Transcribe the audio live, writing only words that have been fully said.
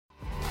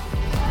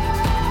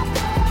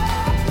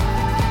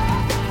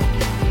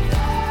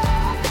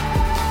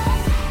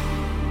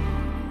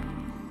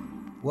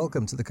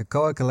Welcome to the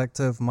Cocoa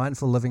Collective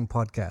Mindful Living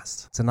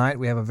Podcast. Tonight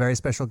we have a very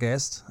special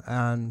guest.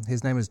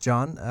 His name is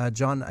John.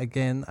 John,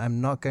 again,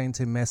 I'm not going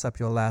to mess up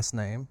your last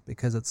name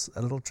because it's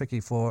a little tricky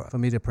for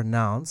me to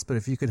pronounce, but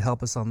if you could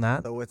help us on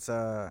that. So it's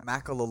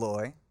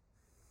Macalolooy,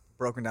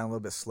 broken down a little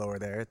bit slower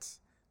there.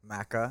 It's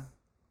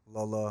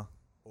Macalolooy.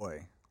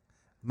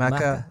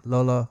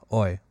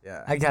 Macalolooy.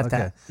 Yeah. I got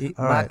that.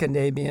 All right.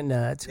 Macadamia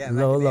nuts, Yeah,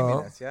 Lolo.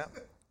 macadamia nuts, yeah.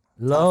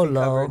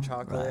 Lolo. Coffee-covered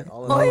chocolate, Right.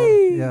 all of that.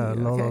 Oi! Yeah,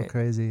 Lolo Okay.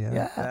 crazy.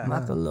 Yeah,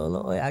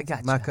 Macalolooy. I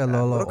got you. A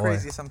little Macalolooy.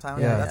 crazy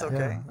sometimes. Yeah, Yeah, that's okay.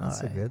 Yeah,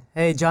 that's All right. good.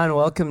 Hey, John,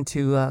 welcome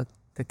to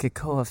the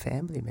Cocoa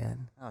family,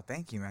 man. Oh,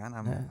 thank you, man.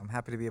 Yeah. I'm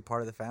happy to be a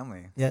part of the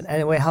family. Yeah.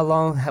 Anyway, how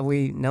long have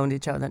we known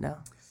each other now?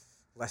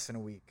 Less than a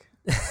week.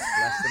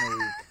 Less than a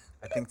week.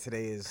 I think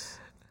today is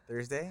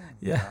Thursday.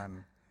 Yeah. We're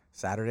on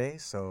Saturday,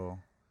 so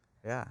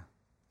yeah,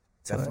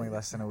 So, definitely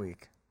less than a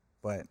week.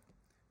 But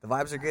the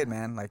vibes are good,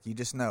 man. Like you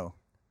just know.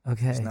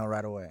 Okay. Just know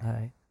right away. All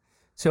right.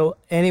 So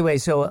anyway,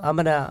 I'm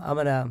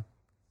gonna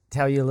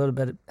tell you a little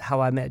bit how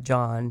I met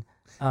John.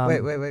 Wait,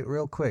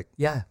 real quick.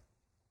 Yeah.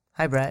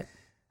 Hi, Brett.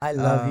 I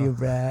love you,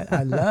 Brett.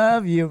 I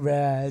love you,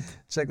 Brett.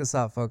 Check this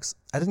out, folks.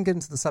 I didn't get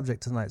into the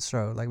subject of tonight's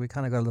show. Like, we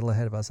kind of got a little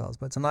ahead of ourselves.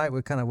 But tonight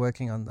we're kind of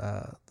working on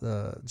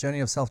the journey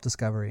of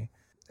self-discovery.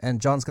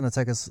 And John's going to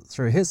take us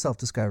through his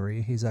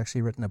self-discovery. He's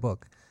actually written a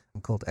book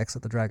called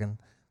Exit the Dragon.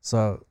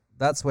 So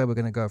that's where we're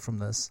going to go from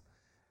this.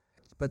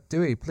 But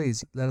Dewey,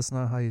 please let us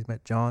know how you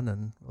met John,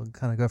 and we'll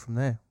kind of go from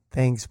there.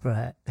 Thanks,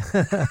 Brett.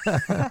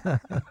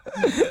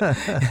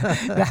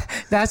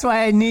 That's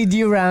why I need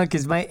you around,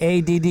 because my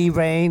ADD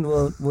brain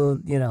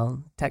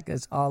will take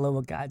us all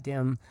over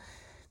goddamn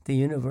the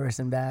universe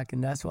and back,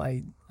 and that's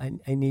why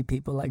I need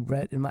people like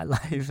Brett in my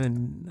life,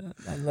 and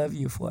I love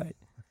you for it.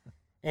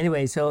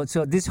 Anyway, so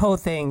this whole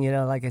thing,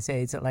 like I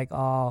say, it's like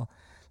all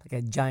like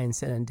a giant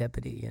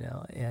serendipity,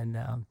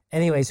 and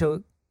anyway,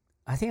 so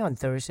I think on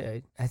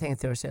Thursday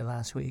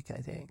last week,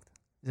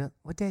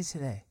 what day is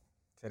today?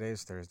 Today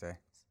is Thursday.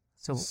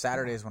 So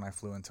Saturday is when I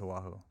flew into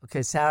Oahu.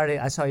 Okay, Saturday.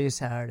 I saw you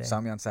Saturday.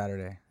 Saw me on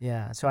Saturday.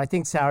 Yeah, so I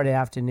think Saturday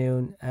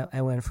afternoon,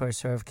 I went for a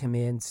surf, come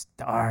in,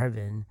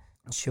 starving.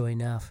 Sure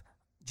enough,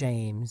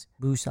 James,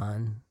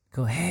 Busan,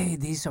 go, hey,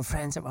 these are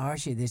friends of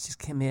Archie. They just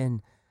came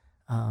in,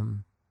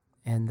 and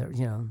they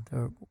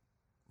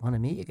want to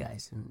meet you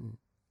guys. And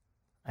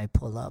I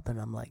pull up, and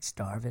I'm like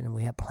starving, and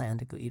we have planned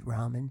to go eat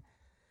ramen.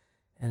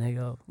 And I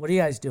go, what are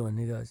you guys doing?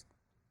 He goes,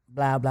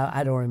 blah, blah.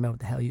 I don't remember what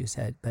the hell you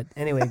said. But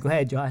anyway, go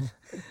ahead, John.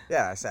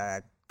 Yeah, it's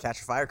a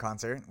Catch a Fire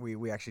concert.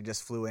 We actually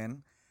just flew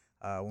in.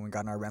 When we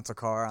got in our rental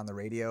car on the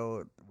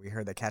radio, we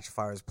heard that Catch a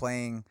Fire was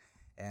playing.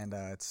 And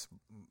it's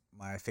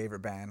my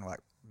favorite band,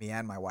 like me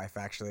and my wife,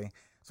 actually.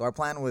 So our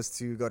plan was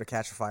to go to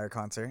Catch a Fire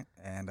concert.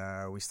 And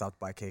we stopped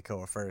by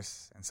Keikoa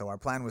first. And so our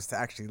plan was to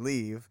actually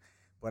leave.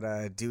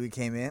 But Dewey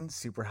came in,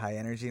 super high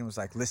energy, and was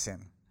like,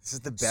 listen, this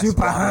is the best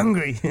Super ramen.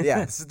 hungry.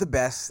 Yeah, this is the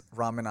best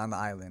ramen on the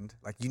island.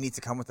 Like, you need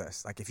to come with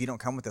us. Like, if you don't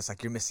come with us,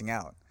 like, you're missing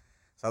out.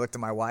 So I looked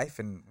at my wife,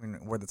 and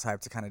we're the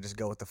type to kind of just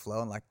go with the flow.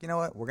 And like, you know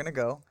what? We're going to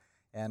go.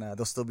 And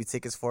there'll still be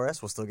tickets for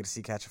us. We'll still get to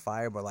see Catch a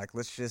Fire. But, like,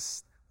 let's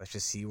just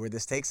see where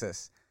this takes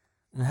us.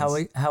 And how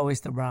was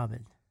the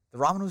ramen? The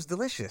ramen was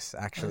delicious,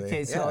 actually.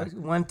 Okay, so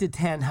 1 to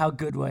 10, how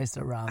good was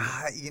the ramen?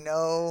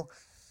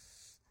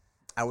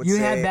 I would You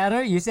say... had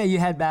better? You say you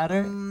had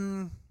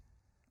better?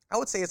 I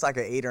would say it's like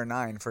an 8 or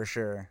 9 for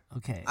sure.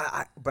 Okay.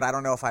 But I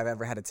don't know if I've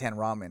ever had a 10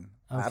 ramen.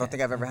 I Okay. don't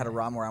think I've ever had a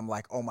ramen where I'm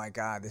like, oh my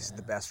God, this is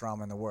the best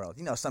ramen in the world.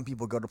 Some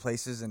people go to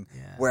places and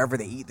wherever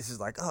they eat, this is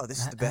like, oh, this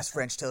is the best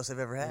French toast I've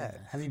ever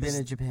had. Have you been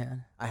to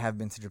Japan? I have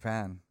been to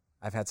Japan.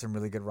 I've had some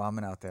really good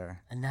ramen out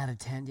there. And not a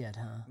 10 yet,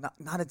 huh?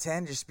 Not a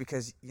 10 just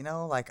because,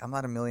 like I'm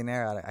not a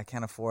millionaire. I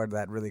can't afford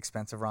that really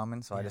expensive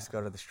ramen. So I just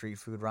go to the street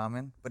food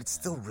ramen. But it's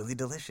still really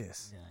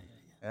delicious.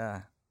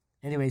 Yeah.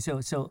 Anyway,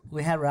 so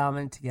we had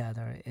ramen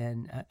together,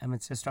 and I'm going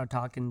to start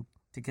talking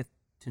to get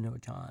to know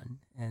John.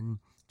 And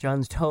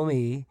John's told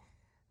me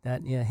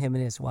that him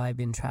and his wife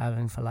been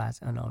traveling for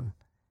last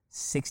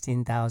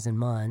 16,000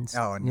 months.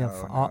 Oh no,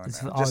 for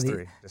just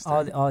three.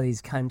 All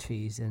these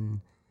countries,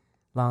 and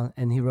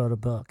he wrote a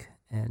book,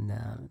 and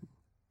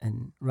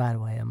right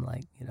away I'm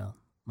like,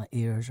 my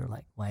ears are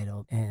like wide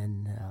open,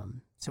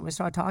 and so we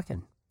started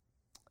talking,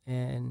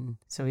 and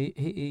so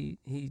he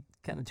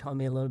kind of told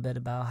me a little bit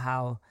about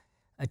how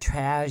a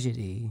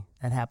tragedy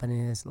that happened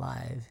in his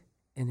life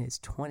in his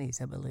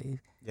 20s, I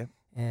believe. Yep.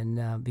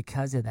 And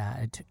because of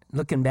that,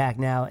 looking back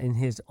now in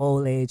his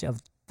old age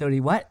of 30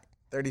 what?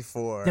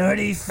 34.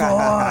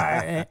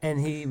 34!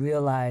 and he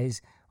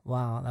realized,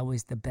 wow, that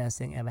was the best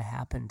thing ever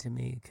happened to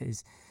me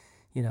because,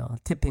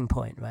 tipping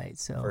point, right?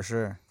 So For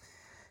sure.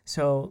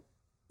 So,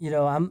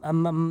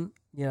 I'm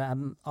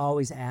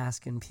always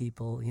asking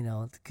people,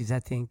 because I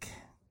think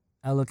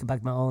I look back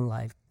at my own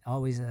life.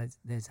 Always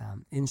there's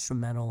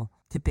instrumental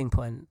tipping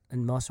point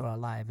in most of our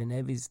life, and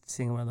every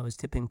single one of those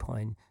tipping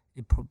points,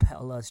 it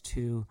propels us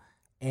to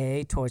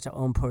towards our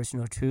own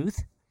personal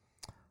truth,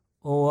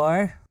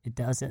 or it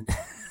doesn't.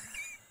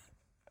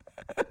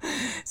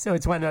 So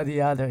it's one or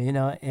the other,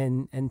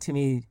 and to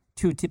me,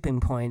 true tipping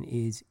point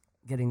is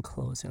getting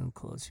closer and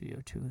closer to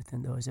your truth.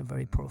 And those are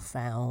very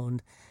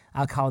profound.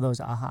 I'll call those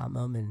aha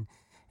moments.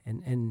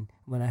 And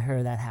when I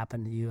heard that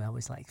happen to you, I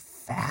was like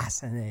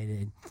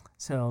fascinated.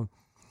 So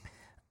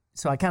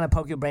I kind of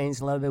poke your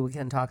brains a little bit. We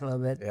can talk a little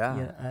bit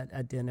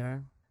at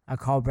dinner. I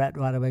call Brett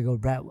right away. Go,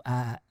 Brett,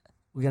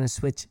 we're going to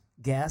switch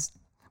guests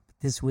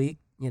this week.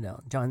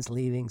 John's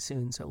leaving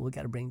soon, so we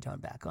got to bring John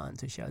back on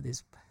to show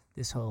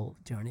this whole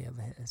journey of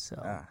his.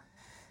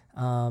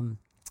 So,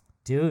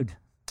 dude,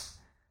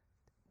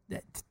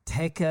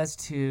 take us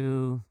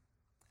to.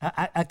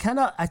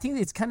 I think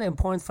it's kind of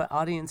important for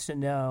audience to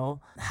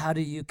know, how do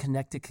you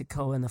connect to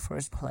Kikoa in the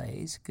first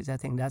place? Because I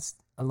think that's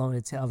alone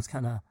itself is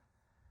kind of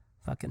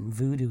fucking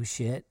voodoo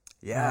shit.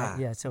 Yeah.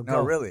 Right? Yeah. So no,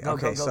 go. really. Go,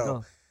 okay. go.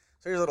 So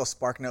here's a little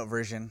SparkNote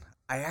version.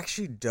 I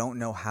actually don't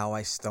know how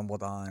I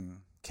stumbled on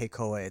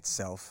Keikoa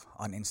itself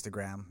on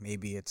Instagram.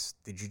 Maybe it's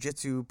the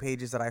jiu-jitsu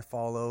pages that I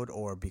followed,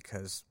 or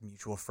because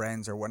mutual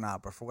friends or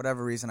whatnot. But for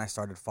whatever reason, I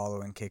started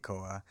following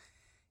Keikoa,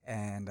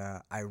 and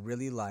I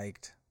really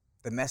liked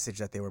the message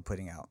that they were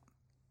putting out.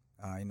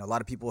 A lot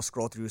of people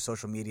scroll through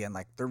social media and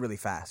they're really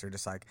fast. They're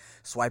just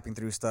swiping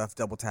through stuff,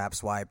 double tap,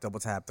 swipe,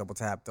 double tap, double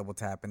tap, double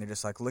tap, and they're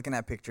just looking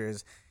at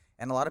pictures.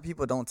 And a lot of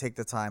people don't take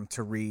the time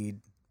to read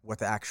what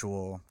the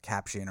actual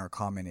caption or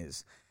comment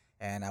is.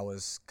 And I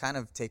was kind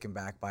of taken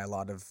back by a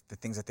lot of the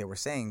things that they were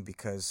saying,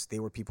 because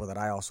they were people that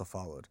I also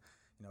followed.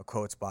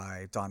 Quotes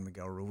by Don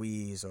Miguel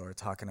Ruiz, or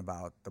talking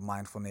about the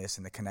mindfulness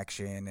and the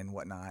connection and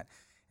whatnot.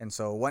 And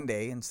so one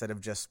day, instead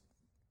of just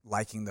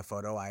liking the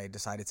photo, I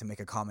decided to make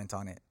a comment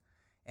on it.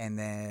 And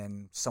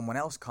then someone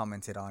else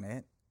commented on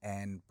it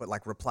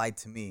but replied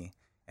to me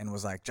and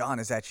was like, John,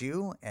 is that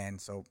you?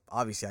 And so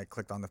obviously I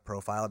clicked on the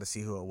profile to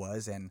see who it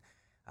was, and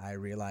I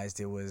realized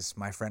it was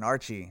my friend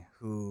Archie,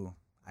 who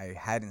I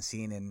hadn't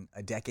seen in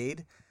a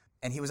decade.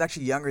 And he was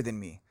actually younger than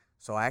me.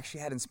 So I actually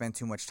hadn't spent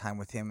too much time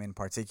with him in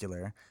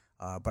particular,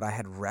 but I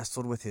had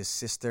wrestled with his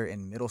sister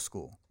in middle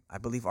school. I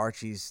believe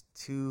Archie's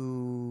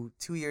two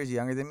years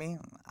younger than me.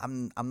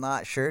 I'm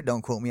not sure.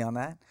 Don't quote me on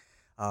that.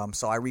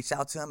 So I reached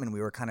out to him, and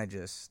we were kind of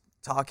just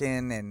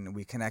talking, and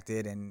we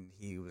connected, and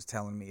he was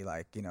telling me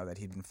that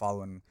he'd been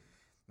following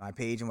my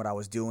page and what I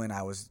was doing.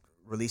 I was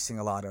releasing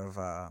a lot of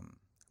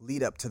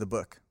lead up to the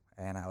book,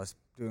 and I was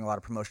doing a lot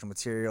of promotional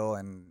material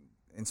and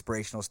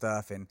inspirational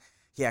stuff. And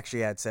he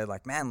actually had said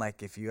man,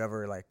 if you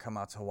ever come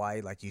out to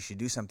Hawaii, you should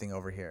do something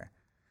over here.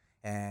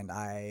 And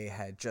I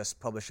had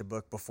just published a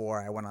book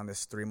before I went on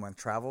this 3-month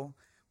travel,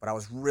 but I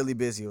was really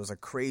busy. It was a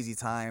crazy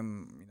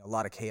time, a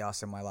lot of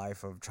chaos in my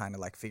life of trying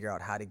to figure out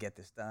how to get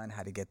this done,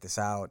 how to get this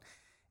out.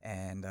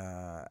 And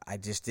I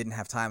just didn't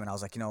have time. And I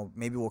was like,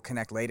 maybe we'll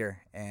connect later.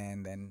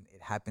 And then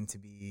it happened to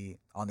be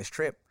on this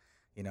trip,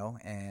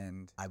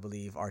 and I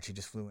believe Archie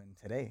just flew in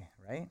today,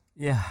 right?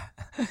 Yeah.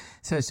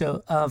 So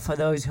for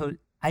those who,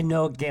 I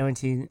know,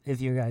 guarantee,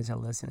 if you guys are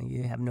listening,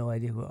 you have no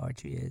idea who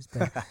Archie is.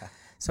 But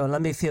so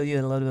let me fill you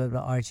in a little bit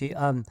about Archie.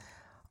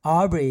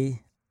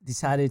 Aubrey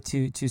decided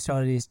to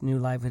start his new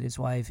life with his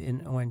wife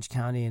in Orange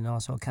County, and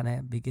also kind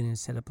of beginning to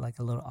set up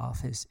a little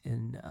office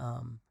in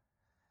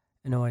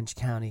Orange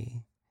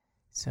County.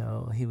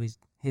 So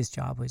his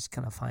job was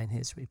kind of find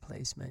his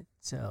replacement.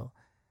 So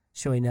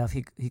sure enough,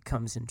 he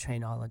comes and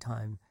train all the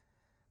time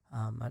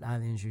at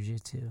Island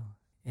Jiu-Jitsu.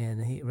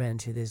 And he ran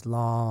to this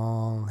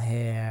long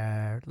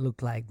hair,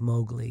 looked like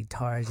Mowgli,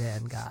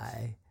 Tarzan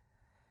guy.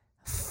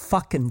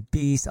 Fucking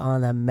beast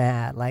on the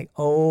mat.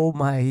 Oh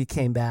my, he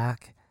came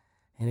back.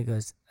 And he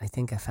goes, I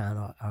think I found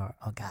our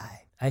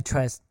guy. I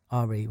trust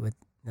Aubrey with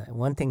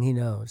one thing he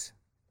knows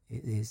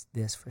is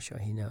this for sure.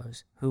 He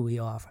knows who we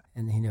are,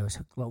 and he knows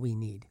what we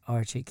need.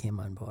 Archie came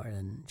on board,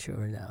 and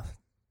sure enough,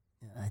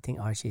 I think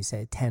Archie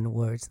said 10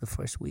 words the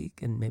first week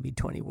and maybe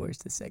 20 words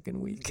the second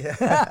week.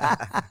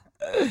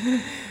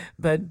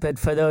 But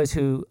for those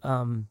who,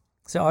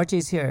 so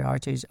Archie's here.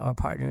 Archie's our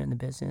partner in the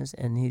business,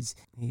 and he's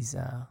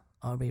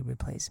Aubrey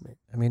replacement.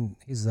 I mean,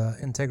 he's an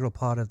integral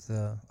part of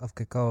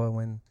Keikoa.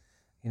 When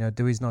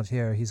Dewey's not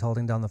here, he's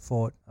holding down the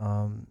fort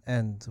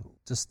and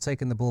just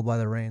taking the bull by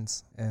the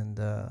reins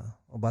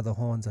or by the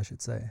horns, I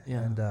should say.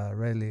 Yeah. And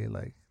really,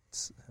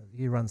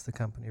 he runs the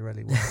company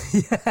really well.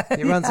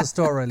 He runs the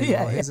store really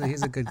well.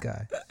 He's a good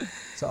guy.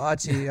 So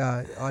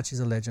Archie's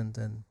a legend.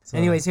 And so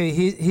anyway, so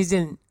he's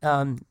in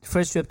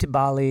first trip to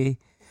Bali.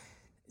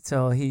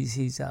 So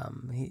he's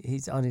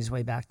on his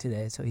way back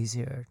today. So he's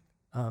here.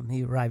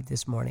 He arrived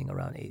this morning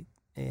around 8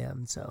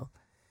 a.m. So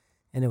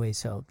anyway,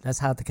 so that's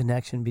how the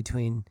connection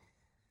between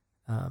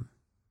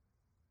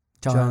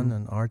John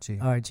and Archie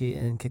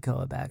and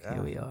Keikoa back.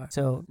 Here we are.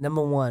 So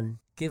number one,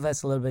 give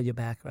us a little bit of your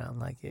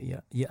background,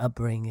 your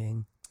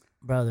upbringing,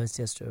 brother,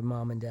 sister,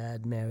 mom and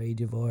dad, married,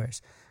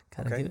 divorced.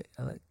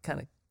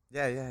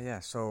 Yeah.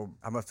 So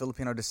I'm of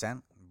Filipino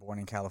descent, born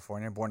in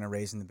California, born and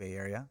raised in the Bay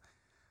Area.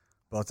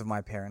 Both of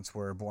my parents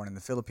were born in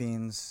the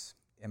Philippines,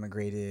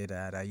 immigrated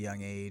at a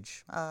young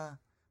age.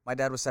 My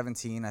dad was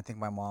 17. I think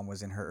my mom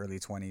was in her early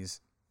 20s.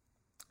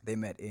 They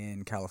met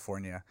in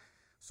California.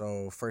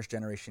 So first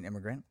generation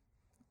immigrant.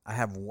 I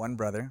have one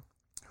brother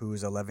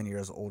who's 11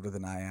 years older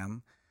than I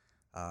am.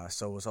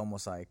 So it was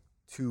almost like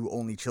two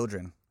only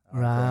children.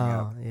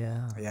 Wow.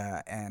 Yeah.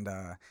 Yeah, and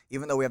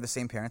even though we have the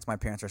same parents, my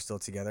parents are still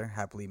together,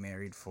 happily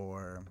married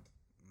for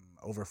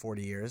over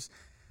 40 years.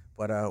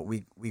 But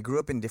we grew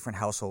up in different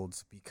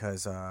households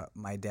because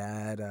my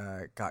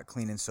dad got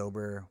clean and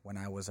sober when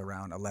I was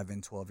around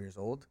 11, 12 years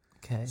old.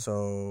 Okay.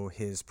 So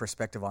his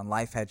perspective on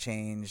life had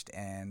changed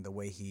and the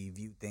way he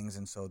viewed things.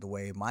 And so the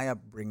way my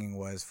upbringing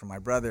was for my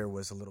brother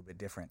was a little bit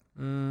different.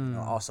 You know,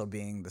 also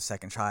being the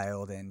second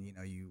child and, you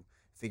know, you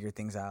figure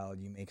things out,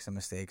 you make some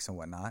mistakes and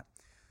whatnot.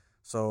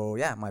 So,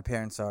 yeah, my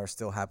parents are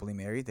still happily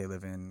married. They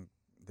live in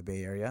the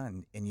Bay Area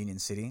in Union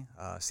City.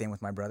 Same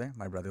with my brother.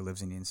 My brother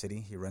lives in Union City.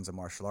 He runs a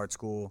martial arts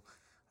school.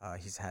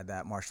 He's had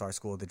that martial arts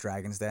school, the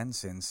Dragon's Den,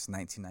 since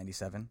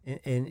 1997.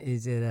 And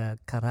is it a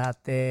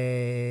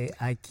karate,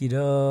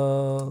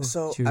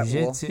 aikido,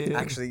 jiu-jitsu? Well,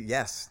 actually,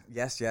 yes,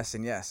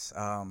 and yes.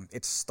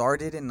 It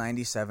started in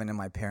 97 in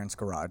my parents'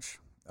 garage.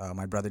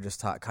 My brother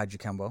just taught Kaiju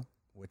Kembo,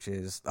 which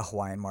is a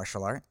Hawaiian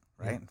martial art,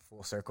 right? Yeah.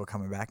 Full circle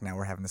coming back. Now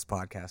we're having this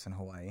podcast in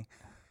Hawaii.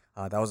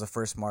 That was the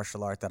first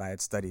martial art that I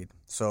had studied.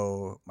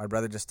 So my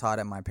brother just taught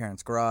at my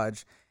parents'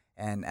 garage,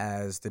 and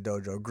as the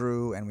dojo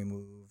grew and we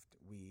moved,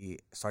 we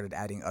started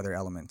adding other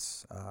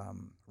elements,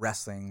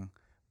 wrestling,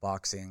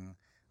 boxing.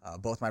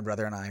 Both my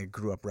brother and I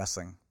grew up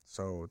wrestling.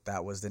 So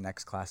that was the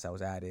next class that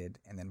was added.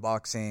 And then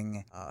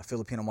boxing,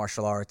 Filipino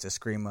martial arts,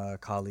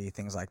 Eskrima, Kali,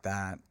 things like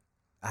that.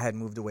 I had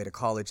moved away to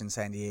college in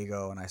San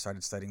Diego, and I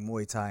started studying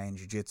Muay Thai and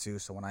Jiu-Jitsu.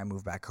 So when I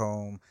moved back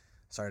home,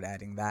 started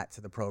adding that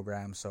to the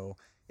program. So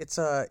it's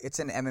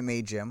an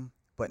MMA gym,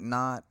 but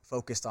not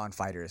focused on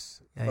fighters.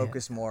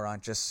 Focused more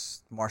on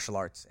just martial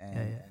arts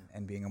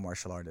and being a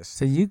martial artist.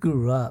 So you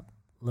grew up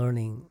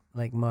learning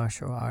like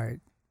martial art.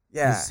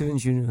 Yeah. As soon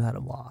as you knew how to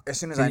walk. As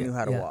soon as I knew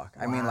how to walk.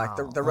 I mean, like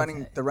the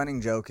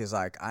running joke is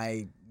like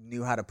I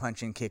knew how to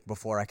punch and kick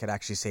before I could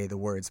actually say the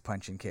words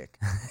punch and kick.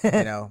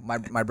 You know,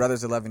 my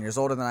brother's 11 years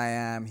older than I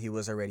am. He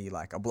was already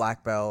like a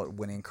black belt,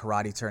 winning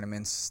karate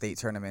tournaments, state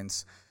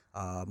tournaments.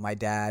 My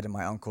dad and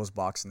my uncles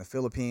boxed in the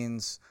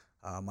Philippines.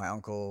 My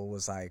uncle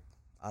was like,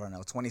 I don't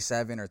know,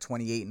 27 or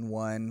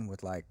 28-1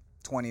 with like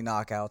 20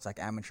 knockouts, like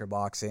amateur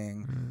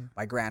boxing.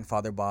 My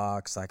grandfather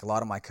boxed. Like a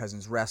lot of my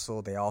cousins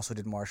wrestled. They also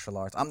did martial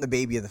arts. I'm the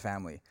baby of the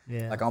family,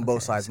 like on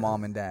both sides,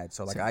 mom and dad.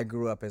 So like I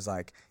grew up as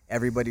like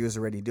everybody was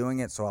already doing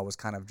it. So I was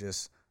kind of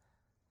just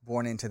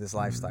born into this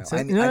lifestyle. So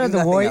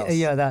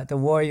the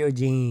warrior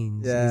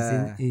genes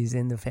is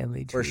in the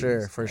family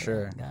tree. For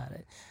sure. Got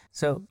it.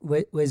 So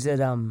was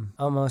it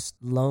almost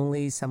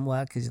lonely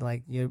somewhat because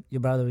like your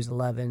brother was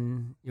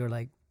 11, you're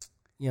like,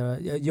 you know,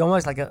 you're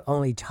almost like an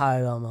only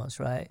child almost,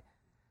 right?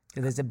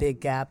 Because there's a big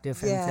gap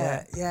difference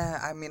there. Yeah.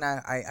 I mean,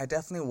 I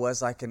definitely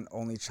was like an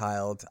only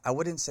child. I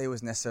wouldn't say it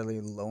was necessarily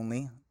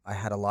lonely. I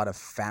had a lot of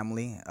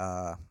family.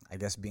 I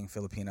guess being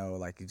Filipino,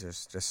 like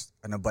just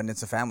an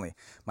abundance of family.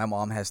 My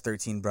mom has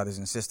 13 brothers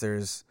and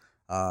sisters.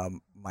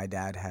 My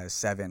dad has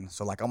 7.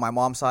 So like on my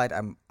mom's side,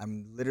 I'm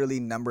literally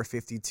number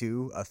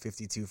 52 of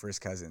 52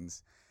 first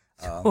cousins.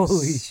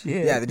 Holy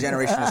shit. Yeah, the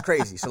generation is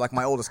crazy. So like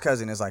my oldest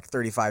cousin is like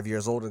 35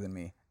 years older than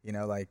me. You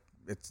know, like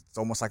it's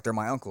almost like they're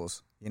my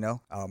uncles, you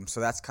know? So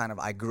that's kind of,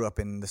 I grew up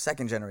in the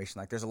second generation.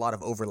 Like there's a lot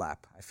of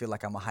overlap. I feel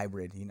like I'm a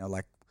hybrid, you know,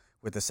 like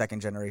with the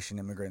second generation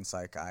immigrants,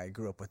 like I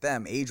grew up with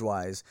them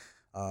age-wise,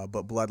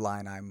 but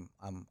bloodline, I'm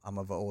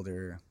of an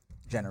older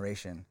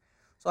generation.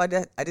 So I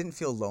didn't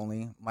feel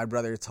lonely. My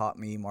brother taught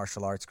me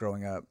martial arts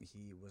growing up.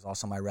 He was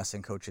also my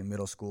wrestling coach in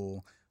middle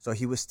school. So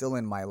he was still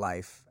in my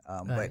life,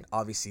 but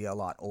obviously a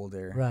lot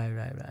older. Right.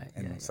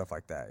 And stuff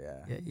like that,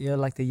 yeah. You're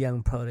like the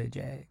young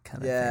protege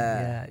kind of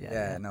thing.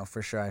 Yeah, no,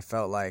 for sure. I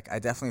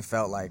definitely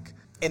felt like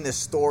in the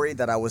story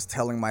that I was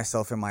telling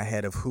myself in my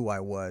head of who I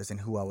was and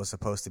who I was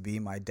supposed to be,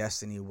 my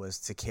destiny was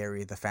to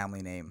carry the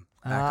family name,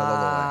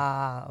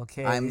 Macalolooy.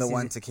 Okay. I'm the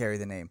one to carry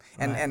the name.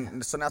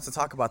 And so now to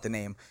talk about the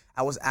name,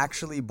 I was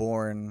actually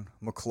born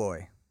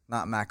Macalolooy,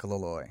 not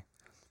Macalolooy.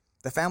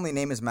 The family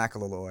name is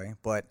Macalolooy,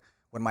 but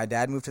when my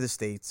dad moved to the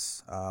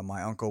States,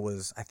 my uncle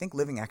was, I think,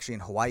 living actually in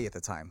Hawaii at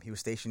the time. He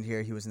was stationed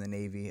here. He was in the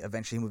Navy.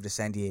 Eventually, he moved to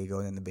San Diego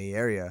and in the Bay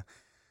Area.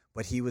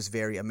 But he was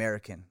very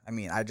American. I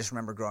mean, I just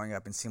remember growing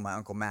up and seeing my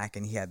Uncle Mac,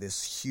 and he had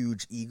this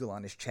huge eagle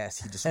on his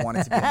chest. He just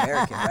wanted to be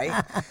American,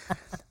 right?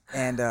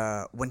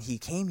 And when he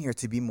came here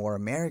to be more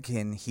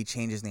American, he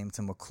changed his name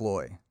to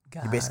Macalolooy.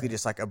 He basically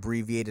just like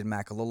abbreviated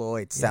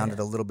Macalolooy. It sounded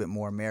a little bit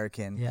more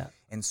American. Yeah.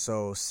 And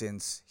so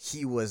since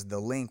he was the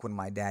link when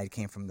my dad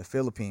came from the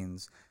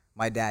Philippines,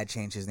 my dad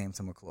changed his name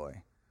to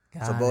Macalolooy.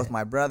 So both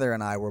my brother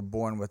and I were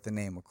born with the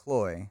name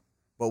Macalolooy.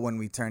 But when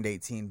we turned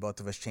 18, both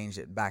of us changed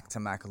it back to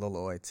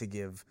Macalolooy to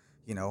give,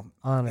 you know,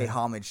 a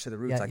homage to the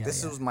roots.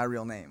 This was my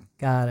real name.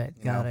 Got it.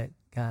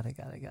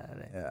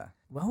 Yeah.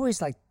 What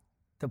was like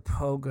the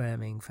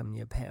programming from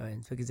your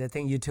parents? Because I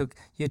think you took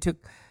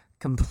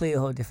complete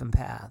whole different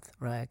path,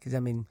 right? Because I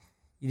mean,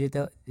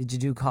 Did you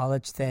do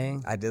college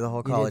thing? I did the whole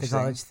You college did the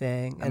college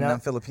thing. I mean, I'm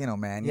Filipino,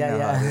 man. You Yeah, know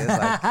yeah. how it is.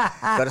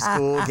 Like, go to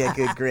school, get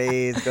good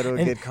grades, go to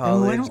a good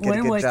college, And get a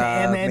when good was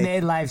job. the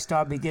MMA life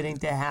start beginning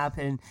to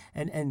happen?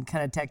 And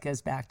kind of take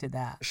us back to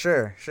that.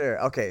 Sure.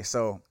 Okay,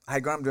 so I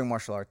had grown up doing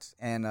martial arts,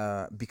 and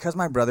because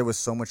my brother was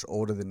so much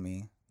older than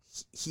me,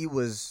 he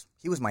was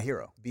my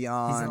hero.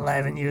 Beyond, He's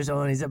 11 years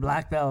old. He's a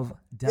black belt.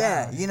 Duh.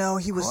 yeah, you know,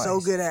 he was so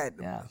course. good at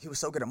Yeah. he was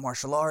so good at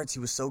martial arts. He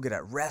was so good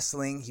at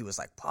wrestling. He was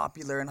like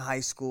popular in high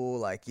school.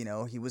 Like, you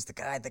know, he was the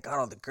guy that got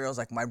all the girls.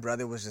 Like, my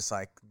brother was just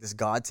like this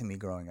god to me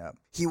growing up.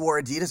 He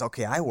wore Adidas.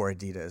 Okay, I wore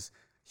Adidas.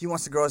 He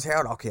wants to grow his hair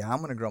out. Okay,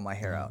 I'm gonna grow my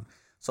hair out.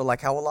 So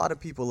like how a lot of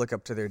people look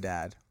up to their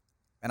dad,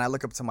 and I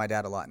look up to my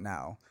dad a lot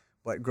now.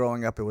 But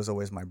growing up, it was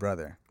always my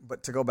brother.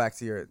 But to go back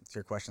to your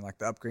question, like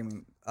the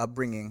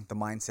upbringing, the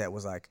mindset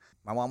was like,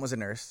 my mom was a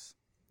nurse,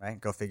 right?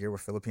 Go figure, we're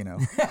Filipino.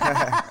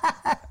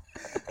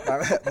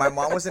 my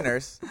mom was a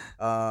nurse.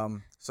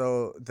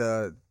 So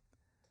the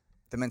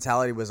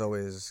mentality was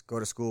always go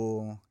to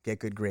school, get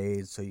good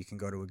grades so you can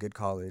go to a good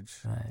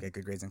college, Right. get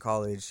good grades in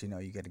college, you know,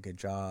 you get a good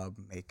job,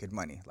 make good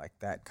money, like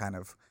that kind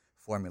of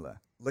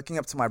formula. Looking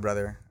up to my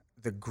brother,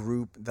 the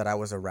group that I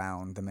was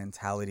around, the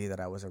mentality that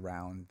I was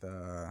around,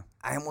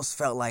 I almost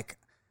felt like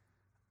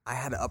I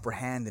had an upper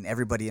hand in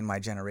everybody in my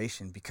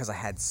generation because I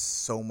had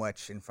so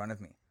much in front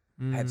of me.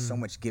 I had so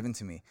much given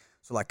to me.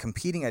 So like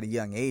competing at a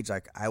young age,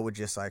 like I would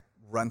just like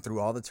run through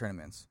all the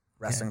tournaments,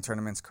 wrestling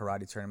tournaments,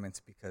 karate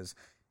tournaments, because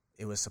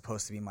it was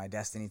supposed to be my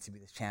destiny to be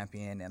the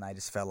champion, and I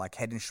just felt like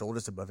head and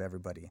shoulders above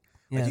everybody.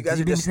 Yeah, Like you guys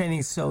you've are been just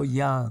training so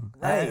young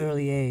at Right. an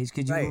early age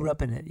because you Right. grew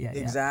up in it. Yeah,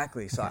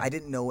 exactly. So I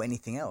didn't know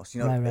anything else.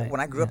 You know, Right. when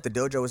I grew up, the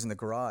dojo was in the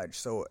garage,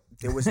 so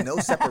there was no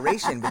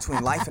separation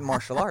between life and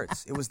martial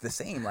arts. It was the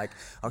same. Like,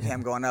 okay,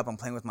 I'm going up, I'm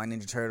playing with my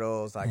Ninja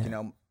Turtles. Like, you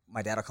know,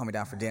 my dad will call me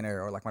down for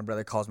dinner, or like my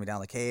brother calls me down,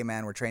 like, hey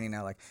man, we're training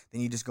now. Like,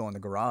 then you just go in the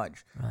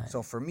garage. Right.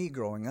 So for me,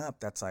 growing up,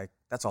 that's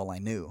all I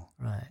knew.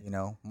 Right. You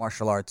know,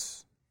 martial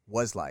arts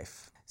was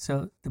life.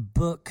 So the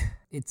book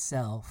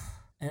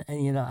itself,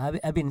 and you know,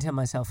 I've been telling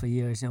myself for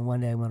years, you know,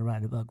 one day I'm going to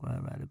write a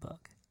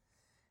book,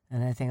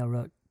 And I think I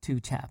wrote 2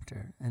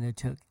 chapters, and it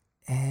took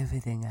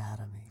everything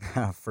out of me.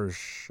 For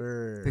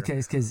sure.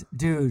 Because,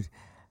 dude,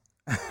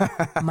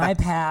 my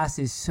past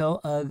is so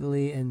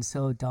ugly and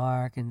so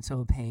dark and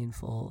so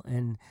painful.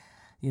 And,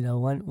 you know,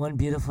 one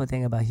beautiful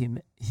thing about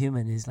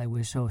human is like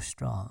we're so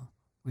strong.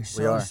 We're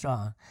so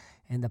strong.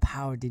 And the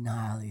power of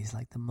denial is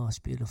like the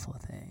most beautiful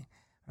thing,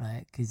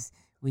 right? Because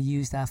we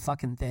use that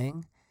fucking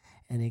thing,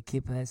 and it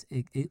keep us.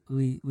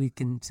 We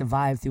can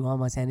survive through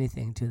almost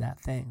anything to that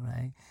thing,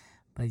 right?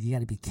 But you got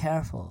to be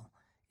careful.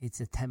 It's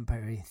a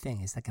temporary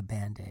thing. It's like a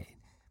Band-Aid.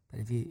 But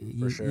if you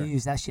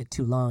use that shit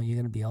too long, you're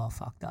gonna be all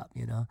fucked up,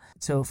 you know.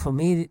 So for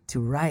me to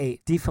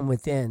write deep from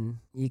within,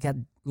 you got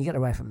to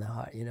write from the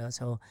heart, you know.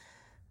 So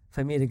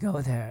for me to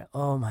go there,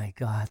 oh my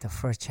God, the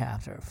first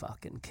chapter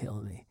fucking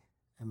killed me.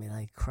 I mean,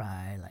 I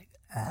cried like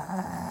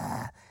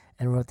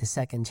and wrote the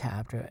second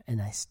chapter,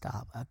 and I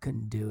stopped. I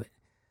couldn't do it,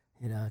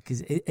 you know,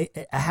 because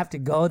I have to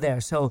go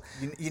there. So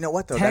you know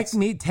what though? Take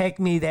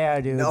me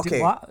there, dude.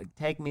 Okay.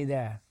 Take me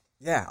there.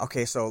 Yeah,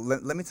 okay, so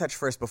let me touch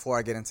first before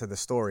I get into the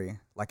story.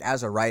 Like,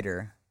 as a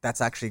writer, that's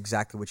actually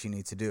exactly what you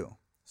need to do.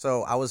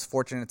 So I was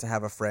fortunate to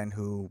have a friend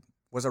who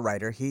was a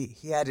writer. He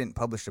hadn't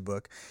published a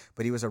book,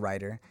 but he was a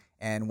writer.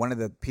 And one of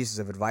the pieces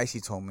of advice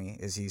he told me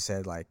is he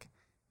said, like,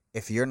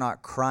 if you're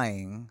not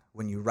crying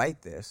when you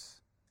write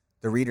this,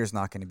 the reader's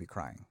not going to be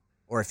crying.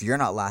 Or if you're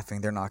not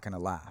laughing, they're not going to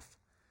laugh.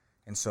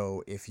 And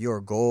so if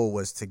your goal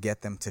was to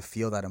get them to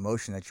feel that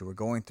emotion that you were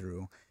going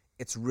through,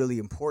 it's really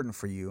important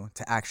for you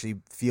to actually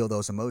feel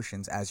those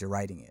emotions as you're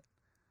writing it.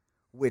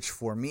 Which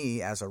for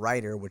me as a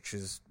writer, which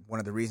is one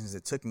of the reasons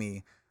it took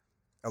me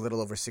a little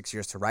over 6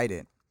 years to write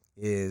it,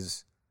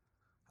 is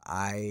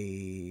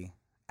I,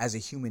 as a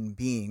human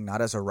being,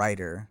 not as a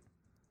writer,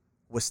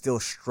 was still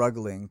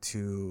struggling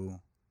to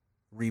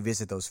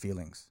revisit those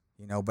feelings,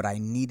 you know, but I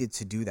needed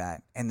to do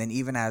that. And then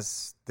even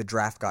as the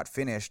draft got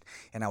finished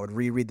and I would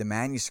reread the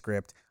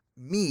manuscript,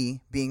 me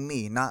being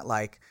me, not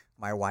like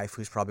my wife,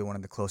 who's probably one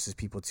of the closest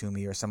people to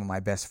me, or some of my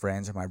best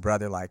friends, or my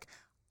brother, like,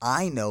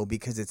 I know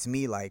because it's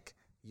me, like,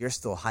 you're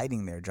still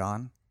hiding there,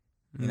 John.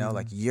 You know,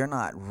 like, you're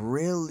not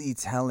really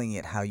telling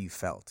it how you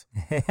felt.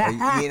 Or,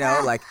 you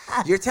know, like,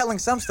 you're telling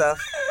some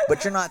stuff,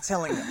 but you're not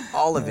telling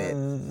all of it.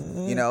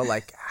 You know,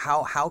 like,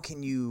 how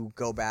can you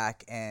go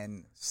back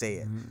and say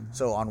it?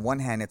 So on one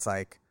hand, it's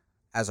like,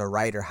 as a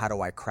writer, how do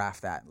I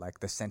craft that?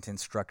 Like the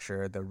sentence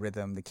structure, the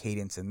rhythm, the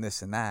cadence, and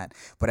this and that.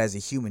 But as a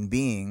human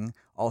being,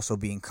 also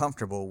being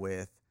comfortable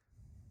with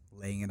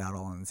laying it out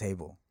all on the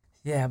table.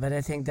 Yeah, but I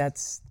think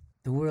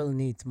the world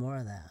needs more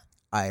of that.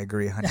 I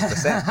agree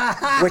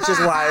 100%, which is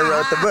why I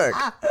wrote the book,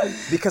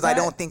 because I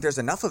don't think there's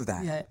enough of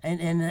that. Yeah,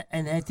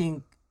 and I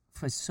think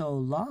for so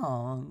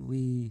long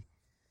we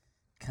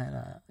kind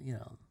of, you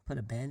know, put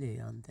a Band-Aid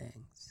on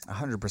things.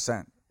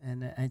 100%.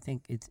 And I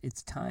think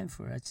it's time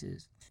for us to,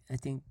 I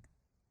think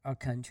our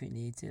country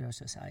needs it, our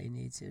society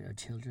needs it, our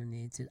children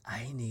needs it,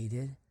 I need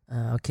it,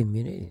 our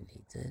community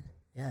needs it.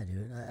 Yeah,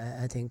 dude.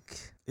 I think.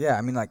 Yeah,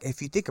 I mean, like,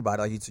 if you think about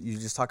it, like, you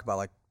just talk about,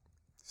 like,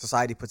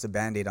 society puts a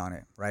Band-Aid on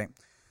it, right?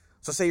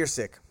 So say you're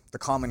sick, the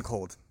common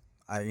cold.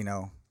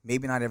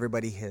 Maybe not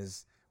everybody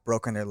has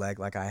broken their leg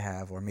like I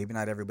have, or maybe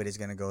not everybody's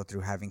going to go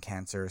through having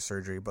cancer or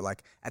surgery, but,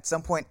 like, at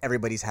some point,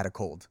 everybody's had a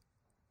cold,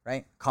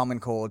 right? Common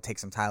cold, take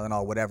some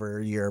Tylenol,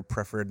 whatever your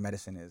preferred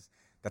medicine is.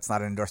 That's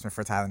not an endorsement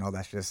for Tylenol.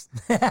 That's just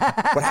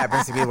what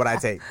happens to be what I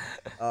take.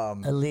 A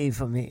leave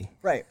for me.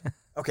 Right.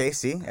 Okay,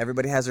 see,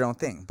 everybody has their own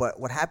thing. But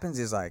what happens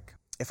is, like,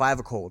 if I have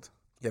a cold,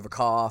 you have a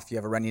cough, you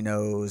have a runny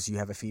nose, you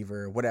have a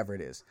fever, whatever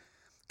it is.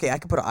 Okay, I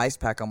could put an ice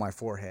pack on my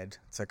forehead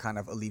to kind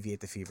of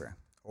alleviate the fever.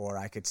 Or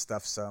I could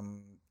stuff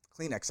some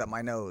Kleenex up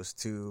my nose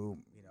to,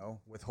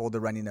 withhold the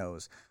runny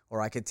nose.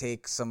 Or I could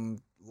take some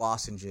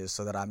lozenges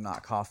so that I'm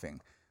not coughing.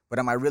 But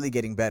am I really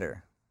getting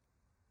better?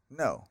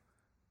 No.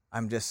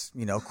 I'm just,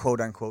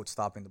 quote unquote,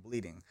 stopping the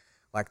bleeding.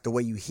 Like, the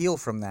way you heal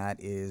from that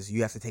is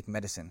you have to take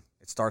medicine.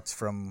 It starts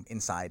from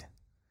inside,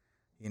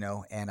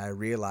 and I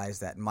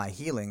realized that my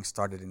healing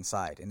started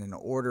inside. And in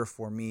order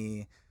for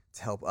me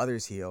to help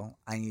others heal,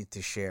 I need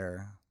to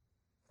share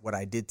what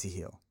I did to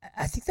heal.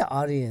 I think the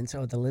audience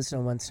or the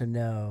listener wants to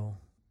know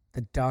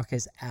the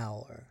darkest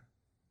hour,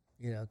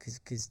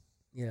 because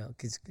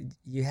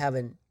you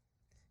haven't,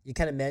 you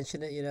kind of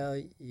mentioned it,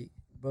 you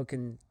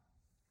broken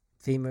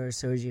femur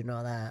surgery and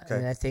all that. Okay.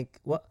 And I think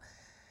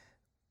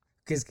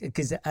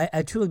because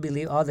I truly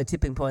believe all the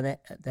tipping point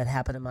that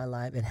happened in my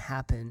life, it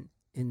happened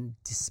in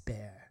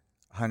despair.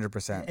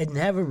 100%. It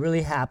never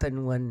really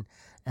happened when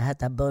I had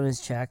that bonus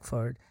check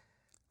for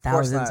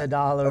thousands of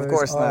dollars. Of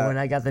course or not. when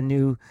I got the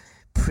new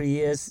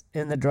Prius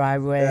in the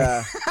driveway.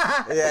 Yeah.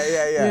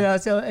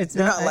 So it's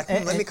You're not like,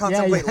 let me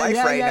contemplate life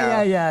right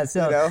now. Yeah.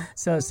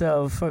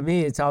 So for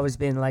me, it's always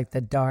been like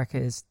the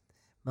darkest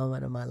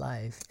moment of my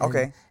life.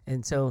 Okay.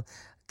 And so,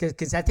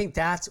 because I think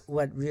that's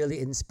what really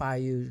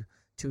inspired you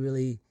to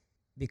really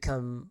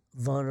become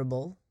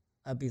vulnerable,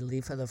 I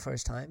believe, for the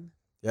first time.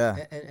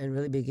 Yeah. And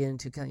really begin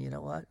to kind of, you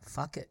know what?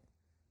 Fuck it.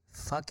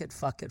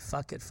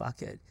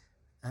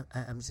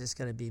 I'm just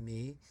going to be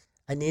me.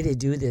 I need to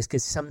do this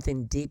because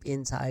something deep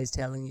inside is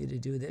telling you to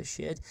do this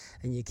shit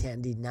and you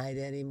can't deny it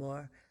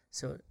anymore.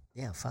 So,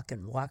 yeah,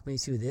 fucking walk me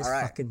through this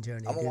fucking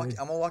journey, I'm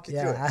gonna walk you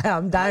through it.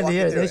 I'm dying to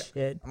hear this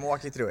shit. I'm gonna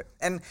walk you through it.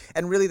 And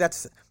really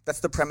that's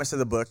the premise of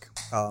the book.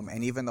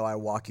 And even though I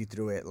walk you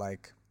through it,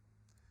 like,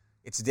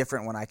 it's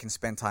different when I can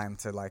spend time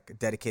to, like,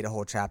 dedicate a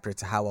whole chapter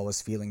to how I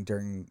was feeling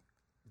during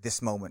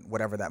this moment,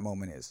 whatever that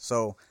moment is.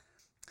 So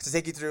to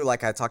take you through,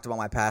 like, I talked about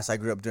my past, I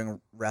grew up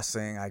doing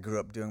wrestling, I grew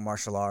up doing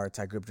martial arts,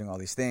 I grew up doing all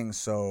these things.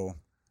 So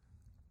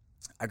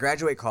I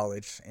graduate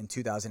college in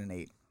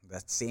 2008.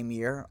 That same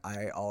year,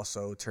 I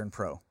also turned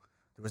pro.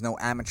 There was no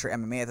amateur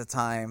MMA at the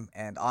time,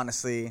 and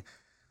honestly,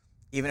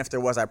 even if there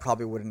was, I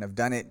probably wouldn't have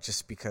done it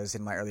just because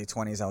in my early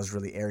 20s, I was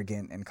really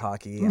arrogant and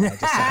cocky. And I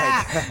just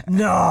like,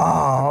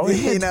 no, in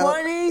your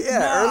 20s? Yeah,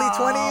 no. early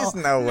 20s?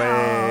 No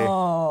way.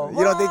 No.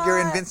 You don't think you're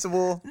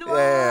invincible? No.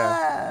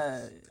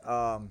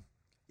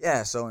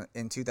 Yeah. So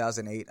in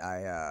 2008,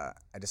 I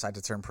decided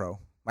to turn pro.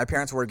 My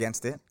parents were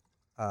against it,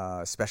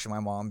 especially my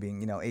mom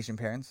being, Asian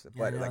parents.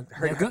 But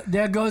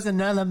there goes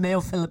another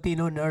male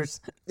Filipino nurse.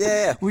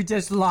 Yeah. We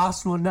just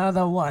lost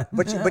another one.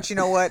 But you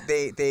know what?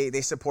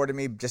 They supported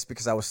me just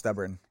because I was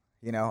stubborn.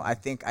 I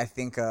think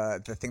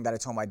the thing that I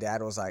told my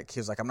dad was, like, he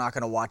was like, I'm not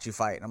gonna watch you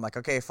fight. And I'm like,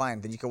 okay,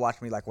 fine. Then you can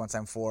watch me, like, once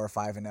I'm 4 or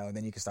 5-0, and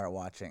then you can start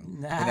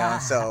watching.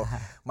 And so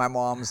my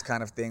mom's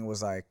kind of thing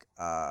was like,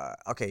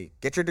 okay,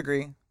 get your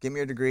degree, give me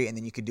your degree, and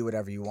then you can do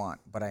whatever you want.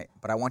 But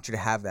I want you to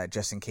have that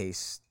just in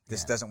case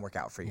this doesn't work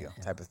out for you,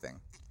 type of thing.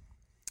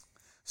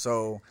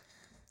 So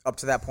up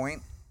to that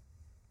point,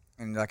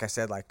 and like I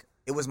said, like,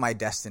 it was my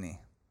destiny.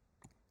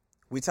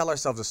 We tell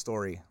ourselves a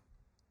story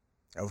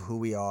of who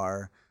we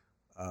are,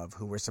 of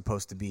who we're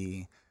supposed to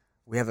be.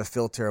 We have a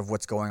filter of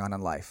what's going on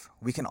in life.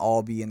 We can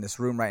all be in this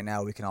room right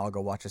now. We can all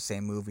go watch the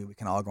same movie. We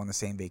can all go on the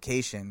same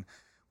vacation.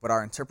 But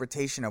our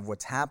interpretation of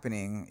what's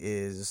happening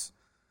is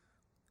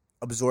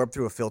absorbed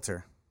through a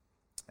filter.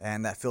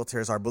 And that filter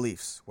is our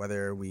beliefs,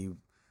 whether we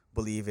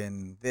believe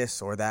in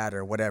this or that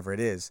or whatever it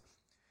is.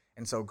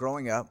 And so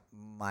growing up,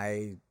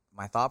 my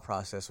thought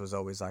process was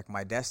always like,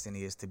 my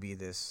destiny is to be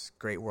this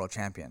great world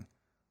champion.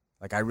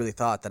 Like, I really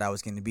thought that I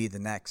was going to be the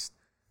next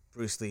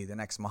Bruce Lee, the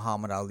next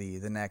Muhammad Ali,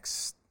 the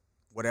next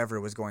whatever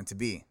it was going to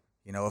be,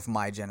 of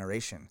my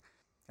generation.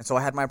 And so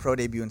I had my pro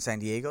debut in San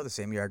Diego the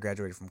same year I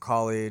graduated from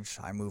college.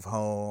 I move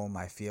home.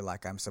 I feel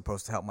like I'm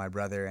supposed to help my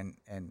brother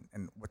and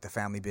with the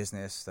family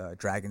business,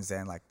 Dragon's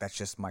Den, like, that's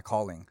just my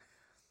calling.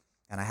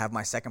 And I have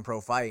my second pro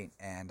fight,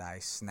 and I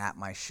snap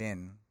my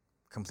shin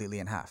completely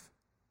in half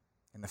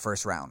in the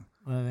first round.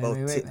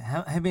 Wait.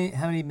 How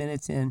many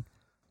minutes in?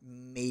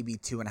 Maybe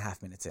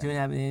 2.5 minutes in.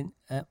 2.5 minutes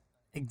in.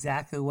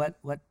 Exactly what?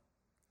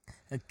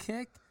 A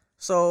kick?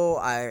 So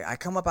I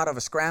come up out of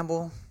a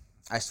scramble.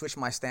 I switch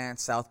my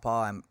stance,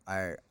 southpaw.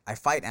 I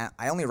fight.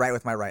 I only right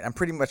with my right. I'm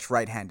pretty much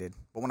right-handed.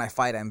 But when I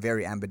fight, I'm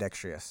very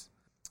ambidextrous.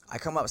 I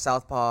come up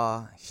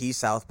southpaw. He's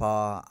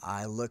southpaw.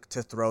 I look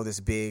to throw this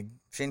big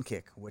shin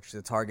kick, which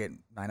the target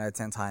 9 out of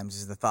 10 times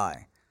is the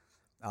thigh.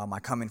 I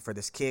come in for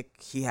this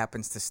kick. He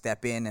happens to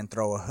step in and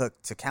throw a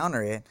hook to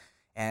counter it,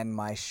 and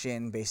my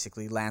shin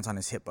basically lands on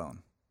his hip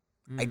bone.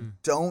 I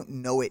don't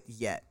know it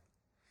yet.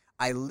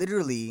 I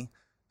literally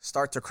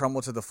start to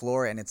crumble to the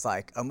floor, and it's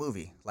like a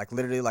movie. Like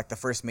literally like the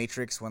first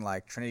Matrix when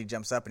like Trinity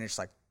jumps up and it's just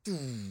like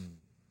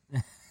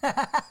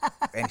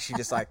and she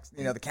just like,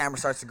 the camera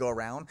starts to go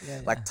around.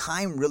 Like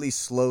time really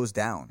slows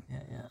down.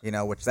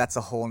 Which that's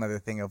a whole nother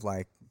thing of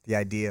like the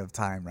idea of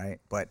time, right?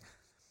 But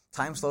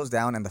time slows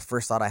down, and the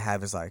first thought I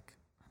have is like,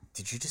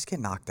 did you just get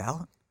knocked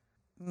out?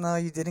 No,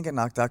 you didn't get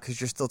knocked out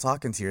because you're still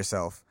talking to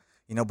yourself.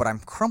 But I'm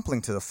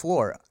crumpling to the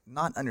floor,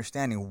 not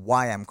understanding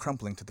why I'm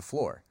crumpling to the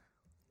floor.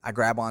 I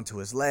grab onto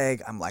his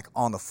leg. I'm like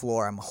on the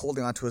floor. I'm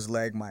holding onto his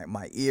leg.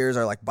 My ears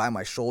are like by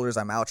my shoulders.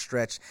 I'm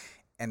outstretched.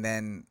 And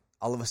then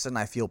all of a sudden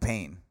I feel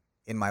pain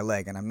in my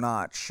leg, and I'm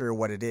not sure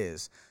what it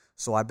is.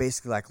 So I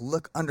basically like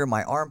look under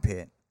my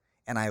armpit,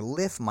 and I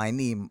lift my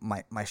knee.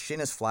 My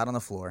shin is flat on the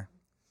floor.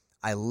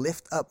 I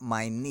lift up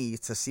my knee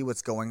to see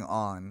what's going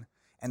on,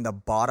 and the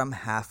bottom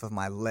half of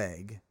my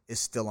leg is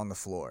still on the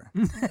floor.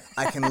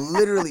 I can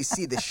literally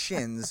see the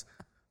shins,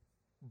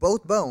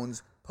 both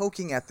bones,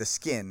 poking at the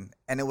skin,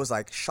 and it was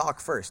like shock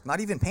first, not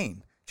even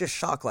pain, just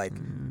shock. Like,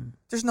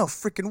 there's no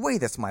freaking way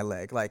that's my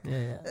leg. Like,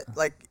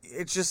 like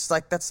it's just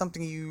like that's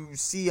something you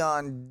see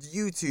on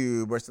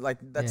YouTube, or like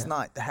that's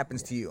not that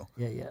happens to you.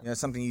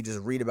 Something you just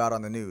read about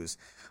on the news,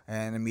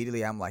 and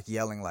immediately I'm like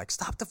yelling, like,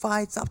 stop the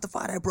fight! Stop the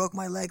fight! I broke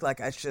my leg! Like,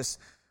 it's just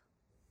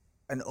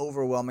an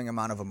overwhelming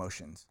amount of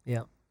emotions.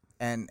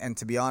 And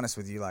to be honest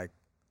with you, like,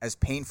 as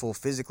painful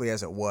physically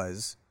as it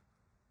was,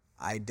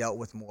 I dealt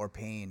with more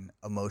pain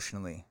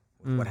emotionally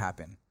with what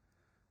happened.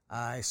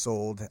 I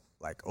sold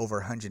like over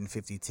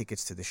 150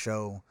 tickets to the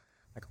show.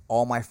 Like,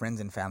 all my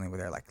friends and family were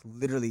there. Like,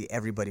 literally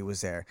everybody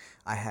was there.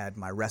 I had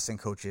my wrestling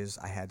coaches.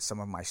 I had some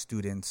of my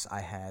students.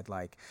 I had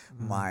like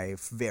my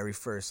very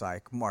first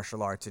like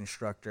martial arts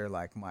instructor,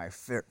 like my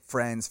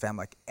friends, family,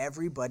 like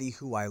everybody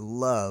who I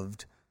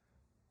loved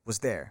was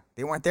there.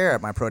 They weren't there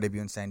at my pro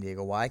debut in San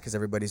Diego. Why? Because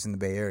everybody's in the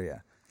Bay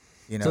Area.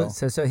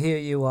 So here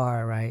you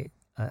are, right?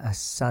 A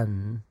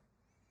son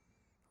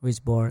who was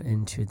born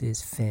into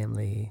this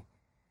family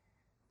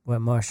where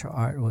martial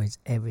art was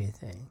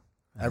everything.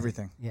 Right?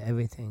 Everything. Yeah,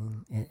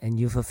 everything. And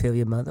you fulfill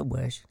your mother's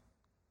wish,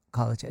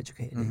 college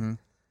educated,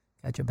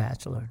 got your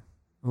bachelor.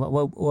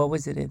 What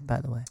was it in,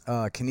 by the way?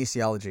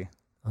 Kinesiology.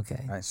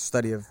 Okay. Right,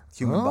 study of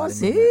human body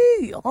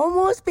movement.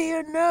 Almost be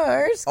a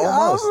nurse.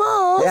 Almost.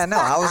 Yeah, no,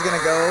 I was going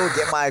to go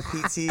get my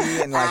PT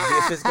and like be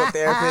a physical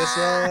therapist.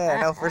 Yeah,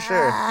 no, for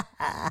sure.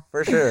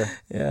 For sure.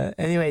 Yeah.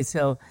 Anyway,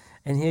 so,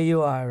 and here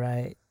you are,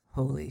 right?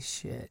 Holy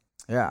shit.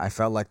 Yeah, I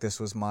felt like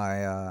this was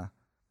my,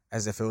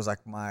 as if it was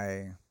like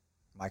my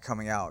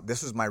coming out.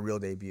 This was my real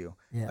debut.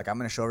 Yeah. Like, I'm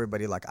going to show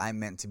everybody like I'm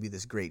meant to be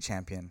this great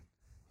champion,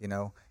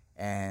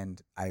 and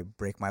I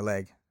break my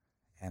leg.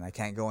 And I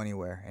can't go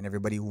anywhere, and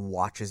everybody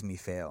watches me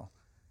fail,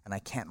 and I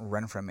can't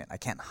run from it. I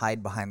can't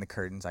hide behind the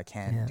curtains. I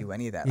can't do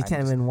any of that. You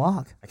can't even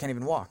walk. I can't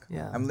even walk.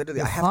 Yeah, I'm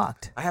literally. I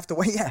have to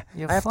wait. Yeah,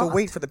 You're I have fucked. to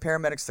wait for the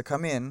paramedics to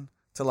come in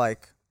to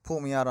like pull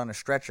me out on a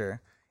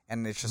stretcher,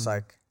 and it's just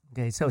like.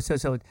 Okay, so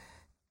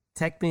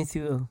take me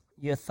through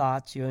your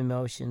thoughts, your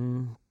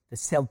emotion, the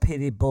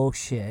self-pity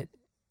bullshit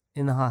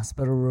in the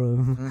hospital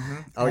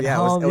room. Oh yeah,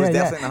 it was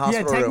definitely in the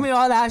hospital room. Yeah, take me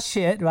all that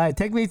shit, right?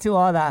 Take me through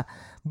all that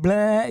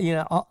blah.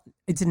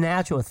 It's a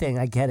natural thing.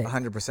 I get it.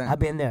 100%. I've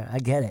been there. I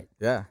get it.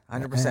 Yeah,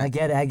 100%. I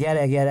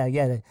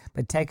get it.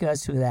 But take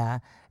us through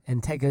that,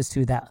 and take us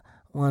through that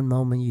one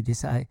moment you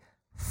decide,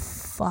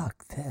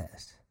 fuck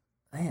this.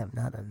 I am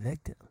not a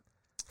victim.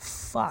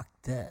 Fuck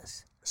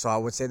this. So I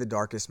would say the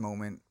darkest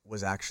moment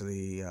was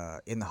actually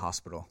in the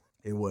hospital.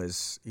 It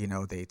was,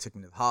 they took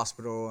me to the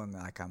hospital, and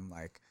like I'm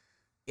like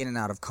in and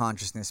out of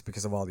consciousness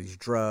because of all these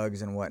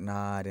drugs and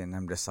whatnot, and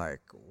I'm just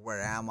like,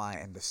 where am I?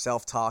 And the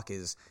self-talk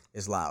is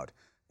loud.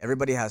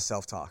 Everybody has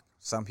self-talk.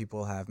 Some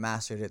people have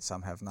mastered it,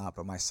 some have not,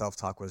 but my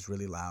self-talk was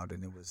really loud,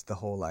 and it was the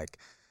whole like,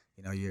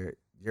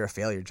 you're a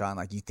failure, John.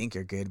 Like, you think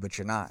you're good, but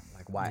you're not.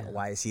 Like,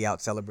 why is he out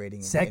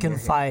celebrating?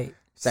 Second fight.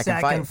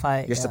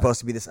 You're supposed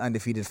to be this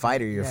undefeated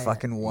fighter. You're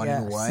fucking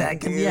 1-1,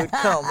 dude.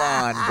 Come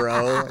on,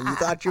 bro. You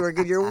thought you were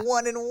good. You're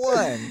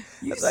 1-1.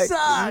 You like,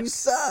 suck. You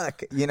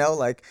suck.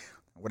 Like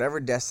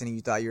whatever destiny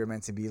you thought you were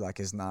meant to be, like,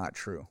 is not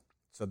true.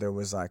 So there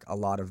was like a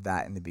lot of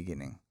that in the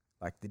beginning.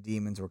 Like, the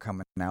demons were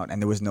coming out,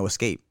 and there was no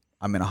escape.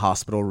 I'm in a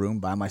hospital room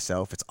by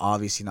myself. It's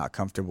obviously not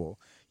comfortable.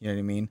 You know what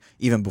I mean?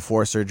 Even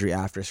before surgery,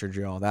 after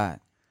surgery, all that.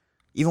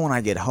 Even when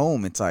I get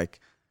home, it's like,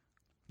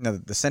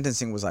 the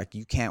sentencing was like,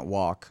 you can't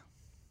walk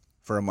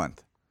for a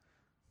month.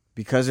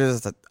 Because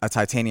there's a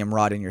titanium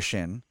rod in your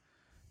shin,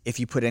 if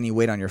you put any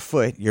weight on your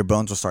foot, your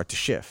bones will start to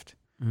shift.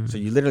 So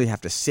you literally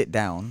have to sit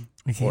down.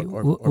 Okay.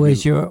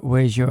 Where's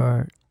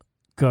your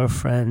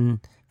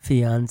girlfriend,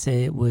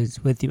 fiance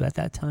was with you at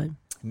that time?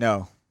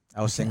 No.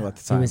 I was single at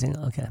the time. You were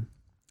single, okay.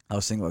 I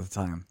was single at the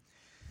time.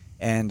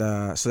 And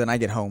so then I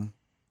get home,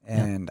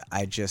 and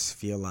I just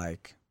feel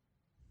like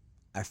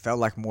I felt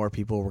like more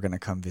people were going to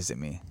come visit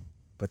me,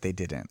 but they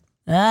didn't.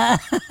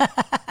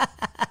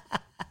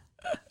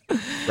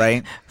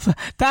 right?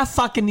 That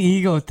fucking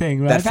ego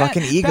thing, right? That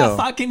fucking ego. That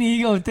fucking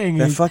ego thing.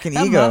 That fucking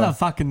ego.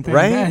 Motherfucking thing.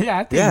 Right?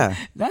 Yeah.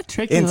 That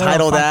tricky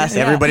Entitled ass.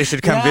 Everybody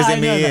should come visit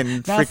me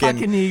and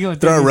freaking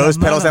throw rose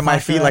petals at my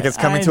feet like it's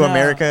coming to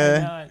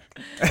America.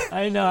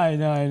 I know.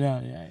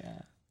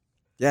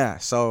 Yeah.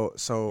 So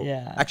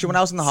actually when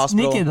I was in the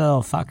hospital. Sneaky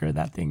little fucker,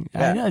 that thing.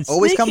 Yeah, I know,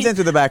 always comes in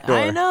through the back door.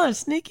 I know,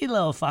 sneaky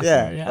little fucker.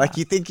 Yeah. Like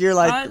you think you're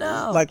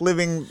like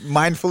living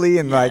mindfully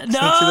and like sneaks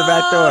through the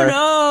back door.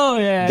 No,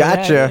 yeah.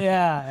 Gotcha.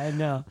 Yeah, I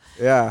know.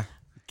 Yeah.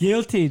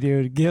 Guilty,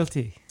 dude.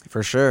 Guilty.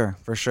 For sure.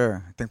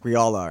 I think we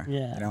all are.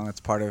 Yeah. You know, it's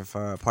part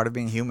of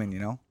being human, you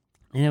know?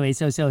 Anyway,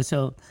 so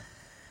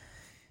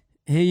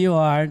here you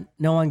are.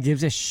 No one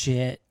gives a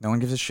shit. No one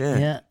gives a shit.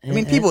 Yeah. I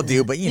mean, people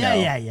do, but you know.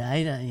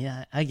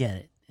 Yeah. I get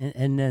it.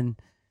 And then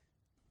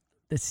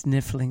the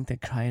sniffling, the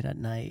crying at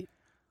night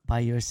by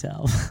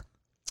yourself.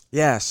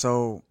 Yeah,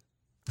 so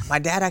my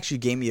dad actually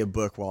gave me a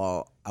book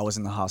while I was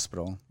in the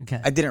hospital. Okay.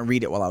 I didn't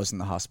read it while I was in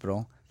the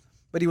hospital.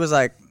 But he was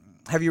like,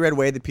 have you read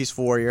Way of the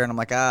Peaceful Warrior? And I'm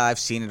like, I've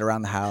seen it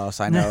around the house.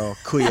 I know.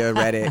 Kuya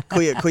read it.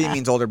 Kuya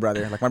means older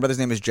brother. Like my brother's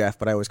name is Jeff,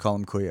 but I always call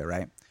him Kuya,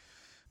 right?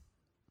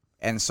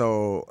 And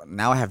so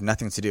now I have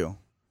nothing to do.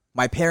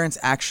 My parents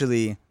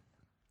actually...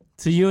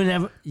 So you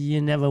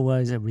never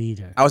was a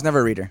reader. I was never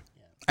a reader.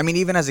 I mean,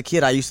 even as a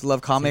kid, I used to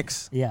love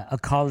comics. Yeah, a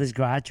college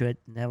graduate,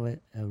 never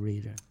a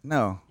reader.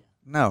 No,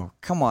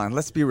 come on,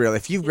 let's be real.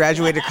 If you've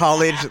graduated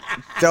college,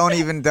 don't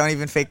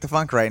even fake the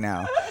funk right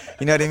now.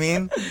 You know what I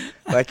mean?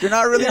 Like, you're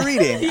not really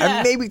reading.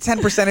 Yeah. Maybe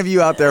 10% of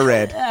you out there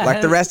read.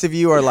 Like, the rest of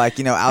you are like,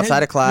 you know,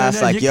 outside of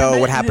class, like, yo,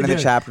 what happened in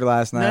the chapter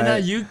last night?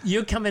 No,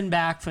 you're coming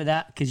back for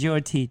that because you're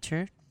a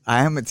teacher.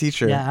 I am a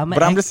teacher, yeah,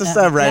 but I'm just a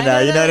sub right now.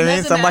 You know what I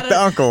mean? So I'm like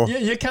the uncle.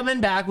 You're coming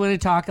back. We're going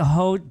to talk a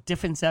whole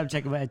different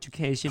subject about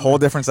education. Whole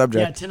different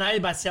subject. Yeah, tonight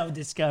about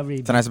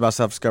self-discovery. Tonight's about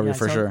self-discovery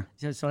for sure.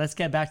 So let's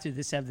get back to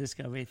the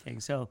self-discovery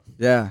thing. So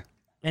yeah.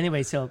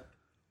 Anyway, so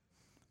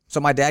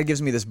my dad gives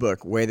me this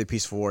book, Way of the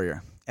Peaceful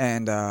Warrior,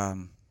 and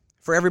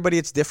for everybody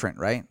it's different,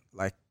 right?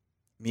 Like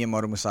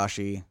Miyamoto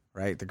Musashi,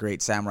 right? The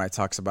great samurai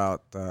talks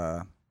about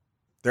there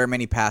are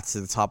many paths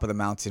to the top of the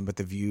mountain, but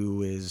the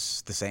view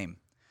is the same.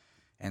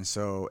 And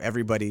so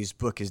everybody's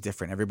book is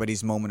different.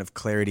 Everybody's moment of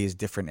clarity is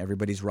different.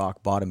 Everybody's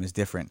rock bottom is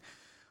different.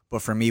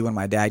 But for me, when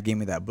my dad gave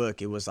me that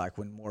book, it was like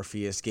when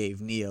Morpheus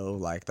gave Neo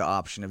like the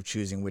option of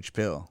choosing which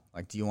pill.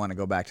 Like, do you want to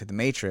go back to the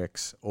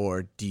Matrix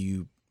or do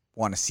you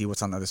want to see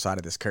what's on the other side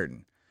of this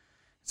curtain?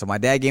 So my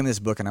dad gave me this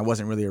book and I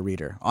wasn't really a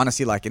reader.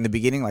 Honestly, like in the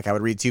beginning, like I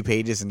would read 2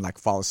 pages and like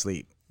fall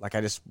asleep. Like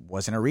I just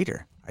wasn't a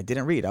reader. I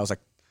didn't read. I was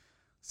like,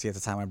 see, at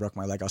the time I broke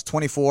my leg, I was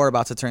 24,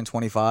 about to turn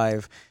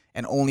 25,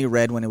 and only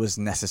read when it was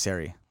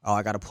necessary. Oh,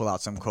 I got to pull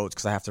out some quotes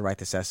because I have to write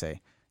this essay.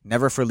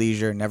 Never for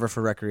leisure, never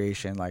for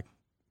recreation, like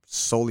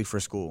solely for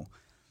school.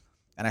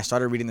 And I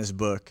started reading this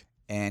book,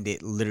 and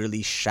it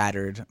literally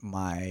shattered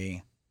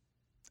my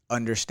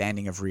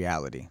understanding of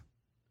reality.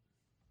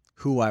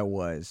 Who I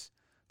was,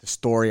 the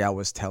story I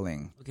was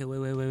telling. Okay,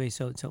 wait.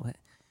 So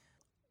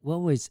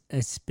what was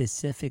a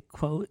specific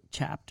quote,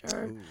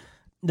 chapter? Ooh.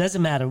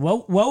 Doesn't matter.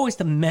 What was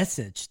the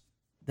message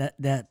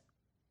that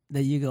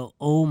you go,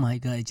 oh my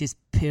God, it just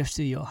pierced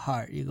through your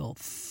heart. You go,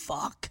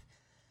 fuck,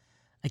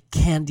 I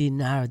can't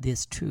deny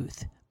this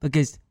truth.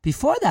 Because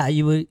before that,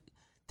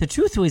 the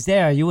truth was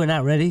there. You were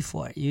not ready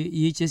for it.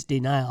 You just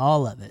deny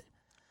all of it.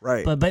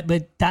 Right. But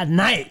that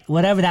night,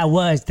 whatever that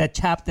was, that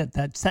chapter,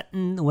 that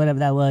sentence, whatever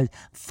that was,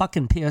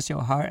 fucking pierced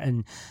your heart,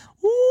 and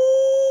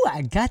ooh,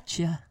 I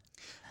gotcha.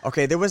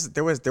 Okay, there was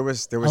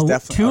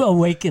definitely true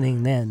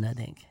awakening then, I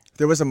think.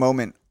 There was a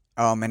moment.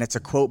 And it's a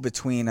quote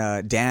between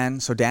Dan.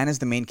 So Dan is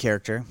the main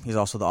character. He's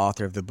also the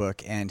author of the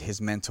book, and his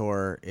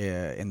mentor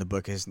in the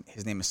book, his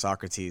name is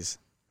Socrates.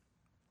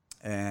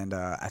 And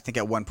I think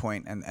at one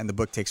point, and the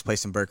book takes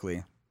place in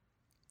Berkeley,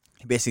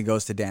 he basically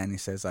goes to Dan and he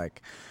says,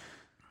 like,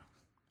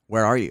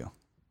 where are you?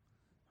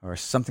 Or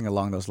something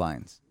along those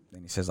lines.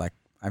 And he says, like,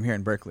 I'm here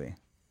in Berkeley.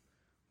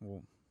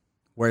 Well,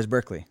 where's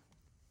Berkeley?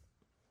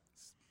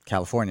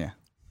 California.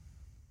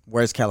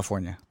 Where's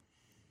California?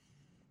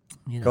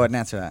 You know, go ahead and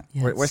answer that.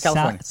 Yeah, where's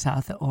California?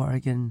 South of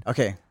Oregon.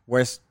 Okay,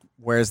 where's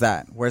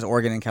that? Where's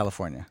Oregon in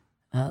California?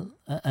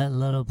 A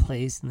little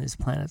place in this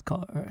planet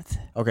called Earth.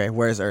 Okay,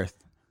 where's Earth?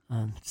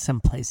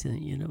 Some place in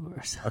the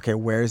universe. Okay,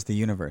 where's the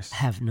universe? I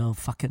have no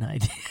fucking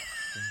idea.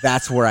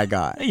 That's where I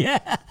got. Yeah.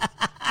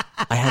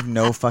 I have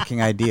no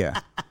fucking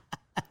idea.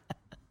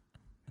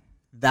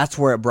 That's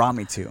where it brought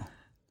me to.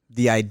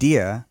 The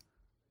idea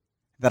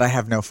that I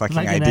have no fucking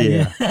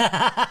idea.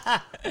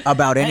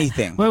 About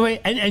anything. Wait,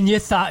 and you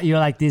thought you were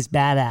like this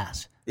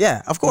badass.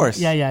 Yeah, of course.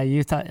 Yeah,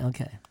 you thought,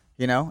 okay.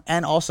 You know,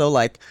 and also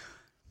like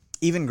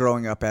even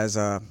growing up as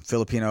a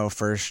Filipino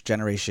first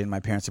generation, my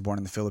parents are born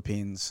in the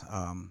Philippines.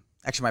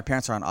 Actually, my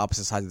parents are on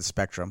opposite sides of the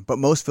spectrum, but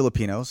most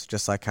Filipinos,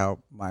 just like how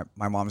my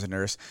mom's a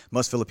nurse,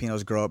 most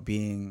Filipinos grow up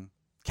being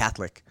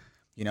Catholic,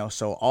 you know,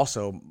 so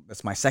also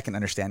that's my second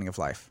understanding of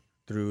life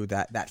through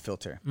that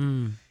filter.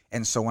 Mm.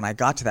 And so when I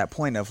got to that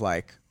point of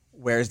like,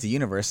 where's the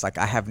universe? Like,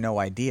 I have no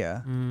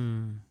idea.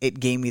 It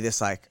gave me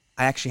this, like,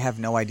 I actually have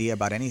no idea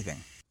about anything.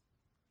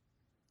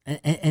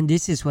 And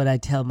this is what I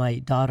tell my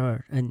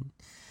daughter and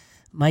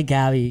my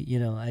Gabby. You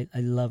know, I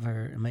love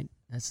her. And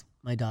that's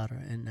my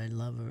daughter, and I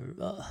love her.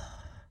 Oh,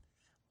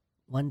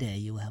 one day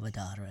you will have a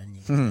daughter, and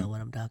you know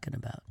what I'm talking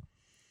about.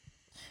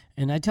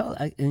 And I'm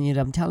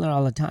telling her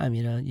all the time.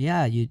 You know,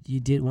 yeah, you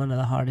did one of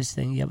the hardest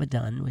things you ever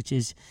done, which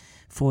is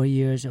 4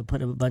 years of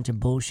put up a bunch of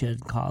bullshit in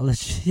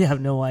college. You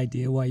have no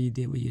idea why you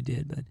did what you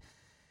did, but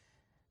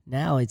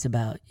now it's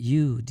about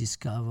you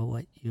discover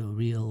what your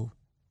real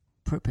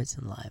purpose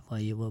in life, why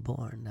you were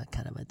born, that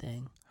kind of a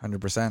thing.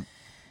 100%.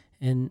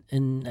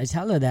 And I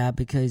tell her that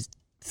because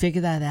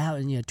figure that out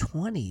in your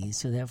 20s,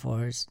 so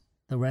therefore it's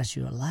the rest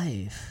of your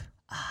life.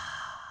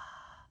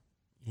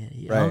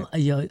 Yeah,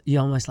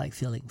 you're almost like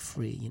feeling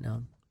free, you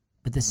know.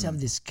 But the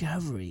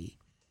self-discovery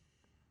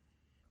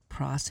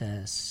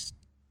process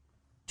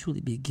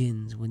truly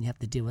begins when you have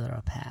to deal with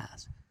our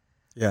past.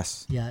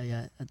 Yes.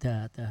 Yeah.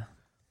 The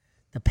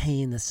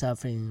pain, the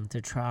suffering,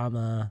 the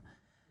trauma,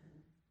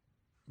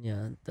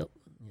 the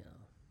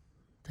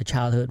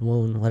childhood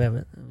wound,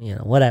 whatever.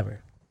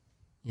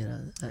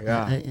 Yeah.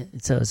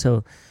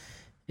 So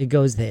it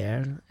goes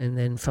there, and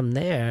then from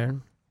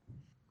there,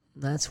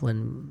 that's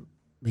when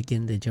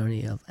begin the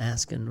journey of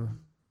asking,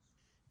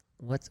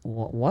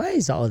 why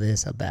is all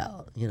this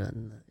about? You know,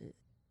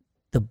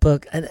 the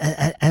book.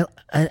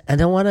 I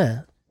don't want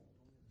to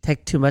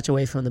take too much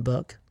away from the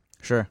book.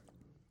 Sure.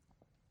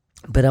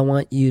 But I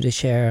want you to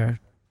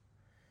share,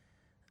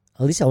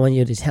 at least I want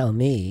you to tell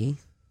me,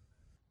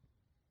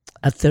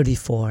 I'm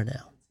 34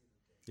 now.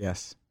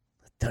 Yes.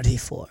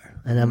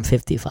 34, and I'm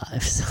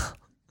 55. So.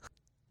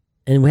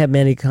 And we have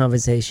many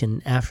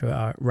conversation after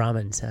our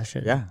ramen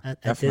session. Yeah,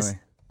 definitely.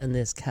 On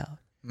this couch.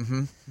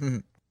 Mm-hmm.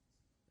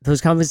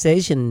 Those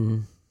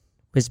conversation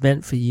was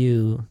meant for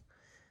you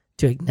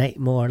to ignite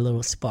more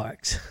little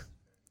sparks.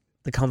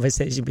 The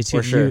conversation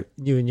between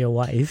you and your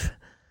wife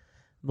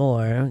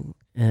more,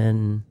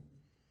 and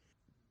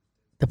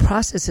the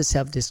process of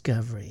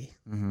self-discovery.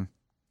 Mm-hmm.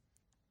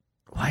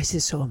 Why is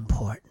it so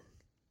important?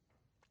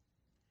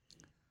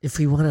 If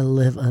we want to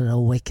live an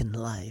awakened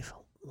life,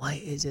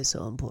 why is it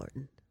so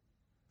important?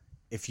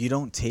 If you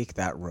don't take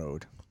that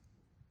road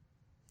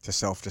to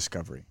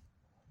self-discovery,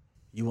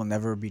 you will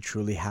never be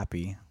truly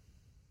happy.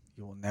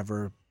 You will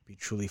never be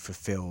truly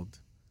fulfilled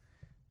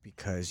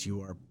because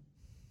you are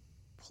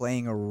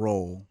playing a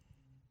role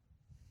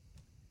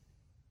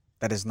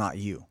that is not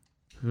you.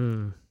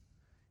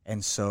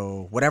 And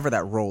so whatever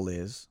that role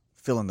is,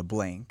 fill in the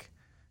blank,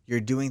 you're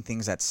doing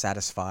things that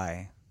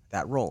satisfy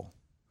that role.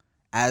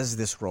 As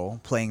this role,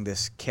 playing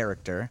this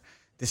character,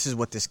 this is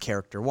what this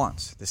character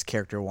wants. This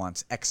character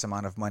wants X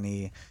amount of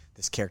money.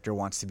 This character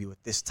wants to be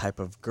with this type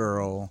of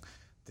girl.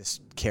 This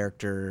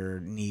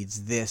character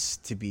needs this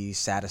to be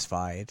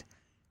satisfied.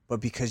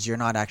 But because you're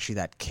not actually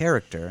that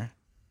character,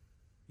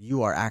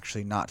 you are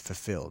actually not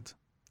fulfilled.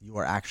 You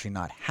are actually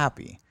not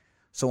happy.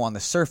 So on the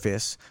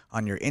surface,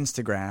 on your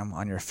Instagram,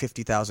 on your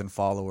 50,000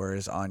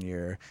 followers, on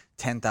your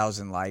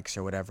 10,000 likes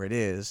or whatever it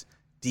is,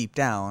 deep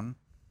down,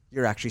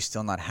 you're actually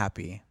still not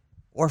happy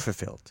or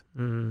fulfilled.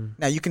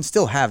 Now, you can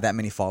still have that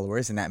many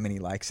followers and that many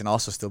likes and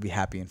also still be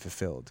happy and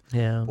fulfilled.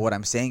 Yeah. But what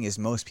I'm saying is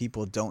most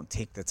people don't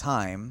take the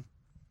time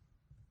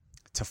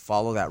to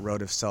follow that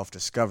road of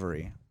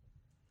self-discovery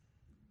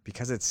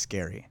because it's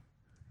scary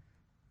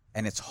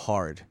and it's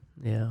hard.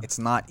 Yeah. It's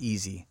not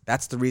easy.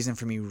 That's the reason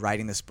for me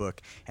writing this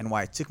book, and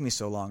why it took me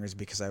so long is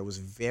because I was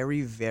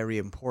very, very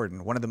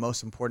important. One of the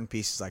most important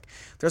pieces, like,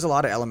 there's a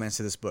lot of elements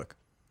to this book.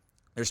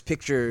 There's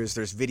pictures,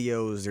 there's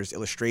videos, there's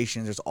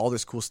illustrations, there's all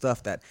this cool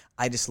stuff that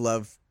I just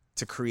love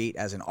to create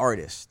as an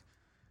artist.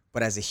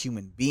 But as a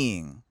human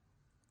being,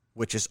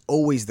 which is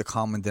always the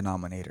common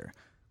denominator,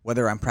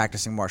 whether I'm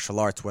practicing martial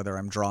arts, whether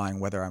I'm drawing,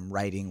 whether I'm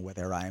writing,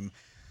 whether I'm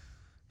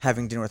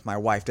having dinner with my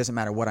wife, doesn't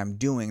matter what I'm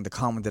doing, the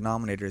common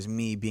denominator is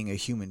me being a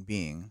human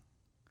being.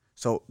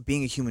 So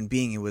being a human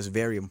being, it was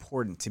very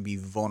important to be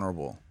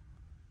vulnerable,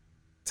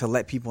 to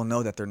let people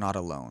know that they're not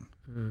alone.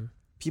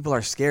 People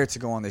are scared to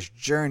go on this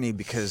journey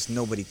because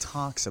nobody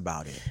talks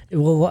about it.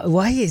 Well,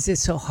 why is it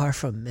so hard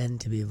for men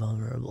to be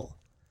vulnerable?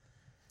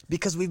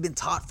 Because we've been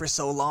taught for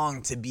so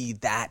long to be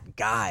that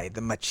guy,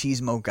 the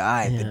machismo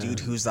guy, the dude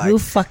who's like, who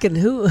fucking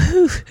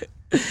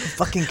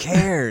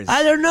cares?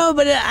 I don't know,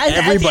 but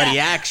everybody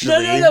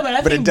actually. No,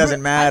 but it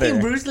doesn't matter. I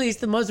think Bruce Lee is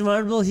the most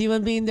vulnerable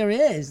human being there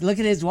is. Look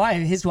at his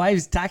wife. His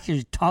wife's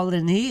actually taller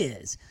than he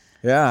is.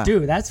 Yeah,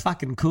 dude, that's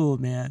fucking cool,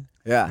 man.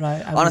 Yeah,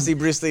 right? Honestly,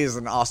 Bruce Lee is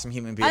an awesome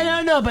human being. I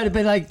don't know, but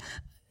like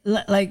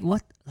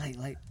what,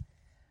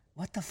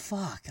 what the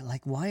fuck?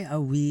 Like, why are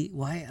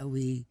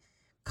we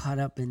caught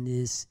up in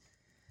this?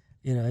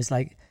 You know, it's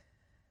like,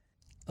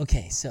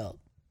 okay, so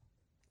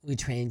we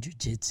train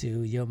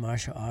jiu-jitsu, you're a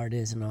martial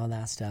artist and all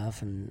that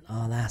stuff.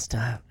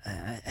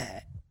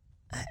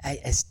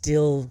 I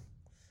still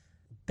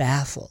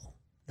baffle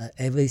that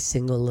every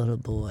single little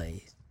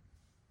boy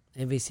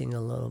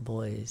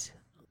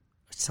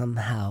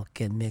somehow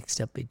get mixed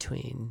up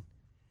between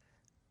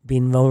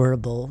being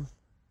vulnerable,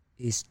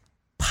 is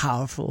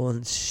powerful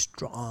and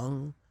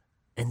strong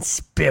and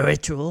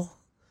spiritual,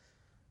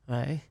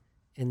 right?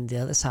 And the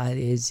other side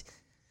is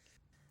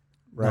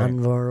Right.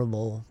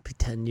 nonverbal,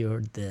 pretend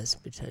you're this,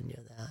 pretend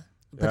you're that.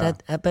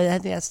 But but I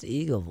think that's the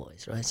ego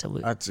voice, right? So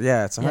it's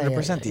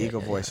 100% the yeah, ego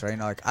voice, right? You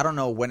know, like I don't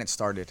know when it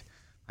started.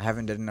 I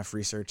haven't done enough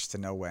research to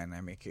know when.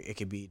 I mean, it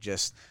could be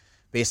just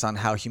based on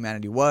how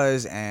humanity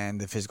was and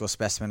the physical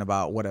specimen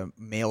about what a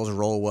male's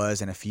role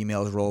was and a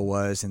female's role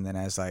was, and then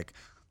as like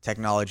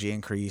technology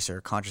increase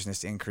or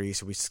consciousness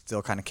increase, we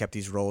still kind of kept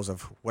these roles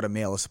of what a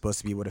male is supposed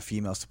to be, what a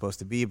female is supposed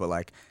to be. But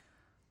like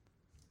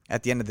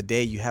at the end of the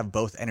day, you have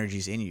both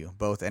energies in you.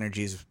 Both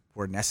energies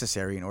were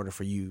necessary in order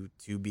for you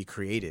to be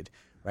created,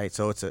 right?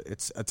 So it's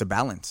a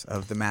balance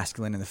of the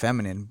masculine and the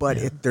feminine.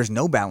 But there's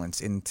no balance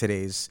in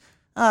today's.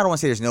 I don't want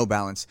to say there's no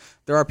balance.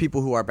 There are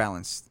people who are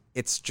balanced.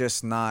 It's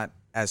just not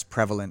as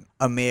prevalent.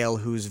 A male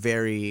who's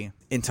very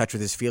in touch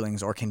with his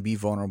feelings or can be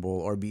vulnerable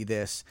or be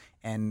this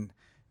and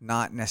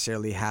not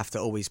necessarily have to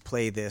always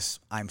play this,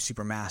 I'm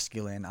super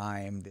masculine,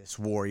 I'm this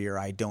warrior,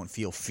 I don't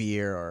feel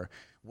fear, or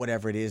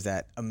whatever it is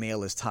that a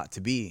male is taught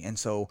to be. And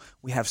so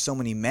we have so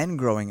many men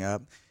growing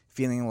up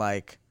feeling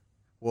like,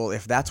 well,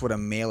 if that's what a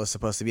male is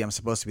supposed to be, I'm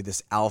supposed to be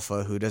this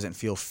alpha who doesn't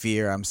feel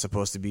fear, I'm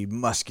supposed to be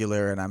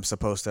muscular, and I'm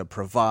supposed to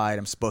provide,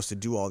 I'm supposed to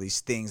do all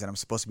these things, and I'm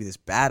supposed to be this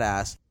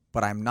badass,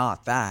 but I'm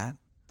not that.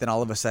 Then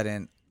all of a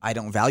sudden I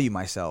don't value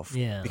myself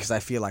because I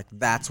feel like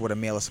that's what a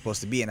male is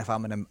supposed to be. And if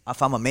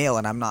I'm a male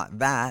and I'm not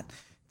that,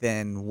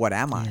 then what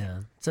am I? Yeah.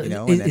 So you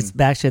know? it's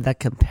back to that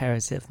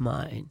comparative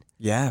mind.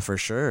 Yeah, for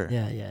sure.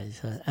 Yeah.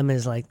 So, I mean,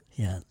 it's like,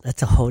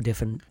 that's a whole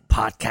different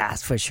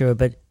podcast for sure.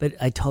 But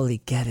I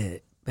totally get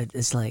it. But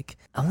it's like,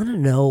 I want to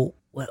know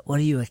what are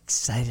you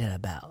excited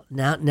about?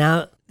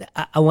 Now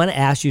I want to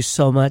ask you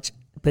so much,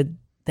 but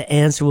the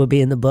answer will be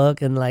in the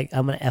book, and like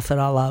I'm gonna F it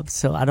all up.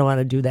 So I don't want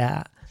to do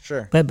that.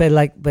 Sure. But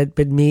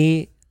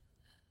me,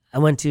 I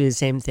went through the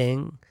same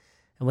thing.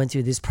 I went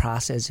through this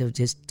process of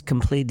just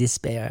complete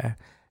despair,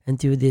 and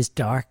through this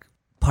dark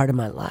part of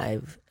my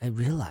life, I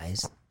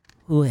realized,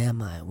 who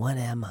am I? What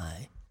am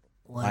I?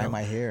 Why am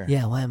I here?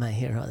 Yeah, why am I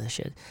here? All this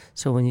shit.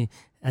 So when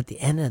at the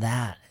end of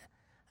that,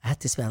 I had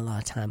to spend a lot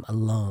of time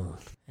alone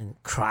and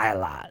cry a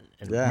lot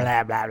and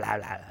blah blah blah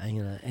blah.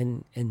 You know,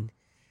 and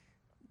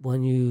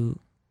when you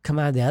come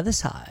out the other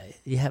side,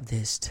 you have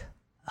this.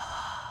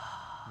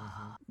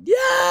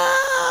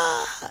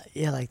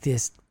 Like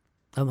this,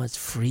 almost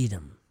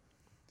freedom.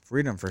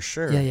 Freedom for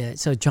sure. Yeah.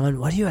 So, John,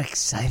 what are you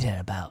excited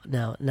about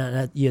now?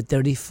 Now you're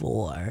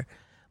 34.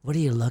 What are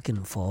you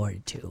looking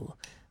forward to?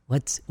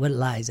 What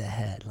lies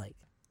ahead? Like,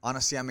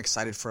 honestly, I'm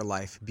excited for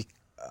life.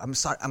 I'm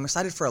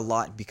excited for a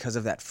lot because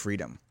of that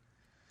freedom.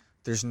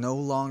 There's no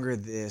longer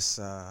this.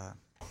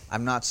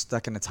 I'm not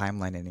stuck in a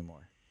timeline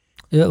anymore.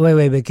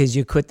 Wait, because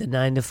you quit the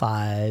 9 to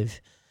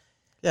 5.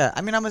 Yeah,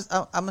 I mean, I'm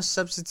a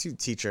substitute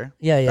teacher.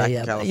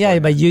 Yeah.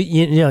 But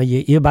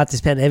you're about to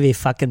spend every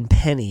fucking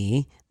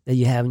penny that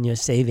you have in your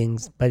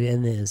savings, but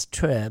in this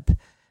trip,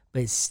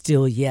 but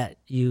still, yet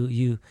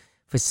you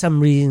for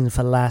some reason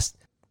for the last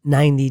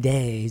 90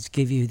 days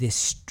give you this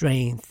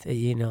strength.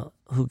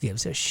 Who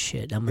gives a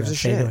shit? I'm gonna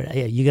figure it out.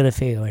 Yeah, you're gonna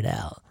figure it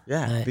out.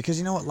 Yeah, right? Because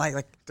you know what,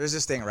 like there's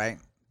this thing, right?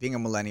 Being a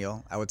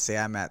millennial, I would say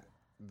I'm at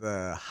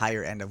the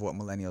higher end of what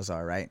millennials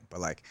are, right? But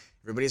like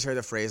everybody's heard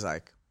the phrase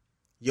like,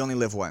 you only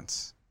live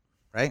once,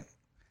 right?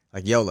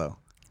 Like YOLO.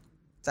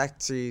 It's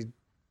actually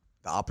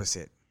the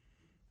opposite.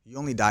 You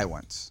only die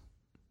once.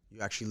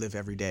 You actually live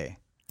every day.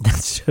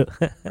 That's true.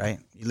 Right?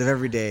 You live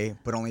every day,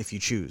 but only if you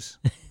choose.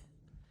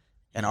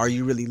 And are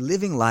you really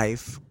living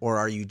life, or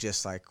are you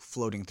just like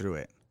floating through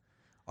it?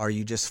 Are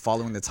you just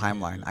following the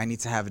timeline? I need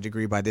to have a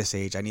degree by this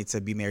age. I need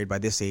to be married by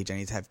this age. I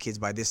need to have kids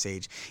by this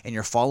age. And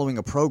you're following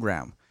a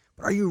program.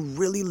 But are you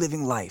really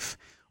living life?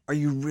 Are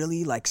you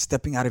really like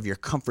stepping out of your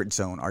comfort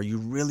zone? Are you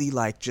really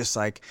like just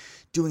like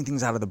doing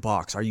things out of the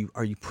box? Are you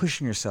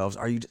pushing yourselves?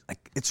 Are you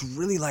like, it's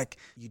really like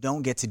you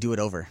don't get to do it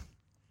over.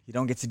 You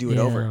don't get to do it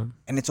over.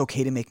 And it's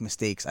okay to make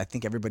mistakes. I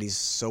think everybody's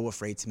so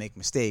afraid to make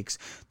mistakes.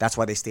 That's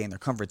why they stay in their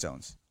comfort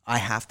zones.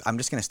 I'm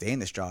just going to stay in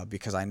this job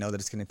because I know that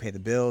it's going to pay the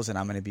bills and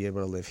I'm going to be able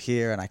to live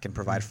here and I can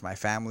provide for my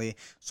family.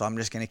 So I'm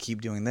just going to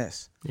keep doing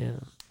this. Yeah.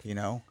 You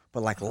know,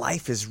 but like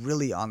life is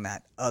really on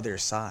that other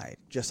side,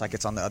 just like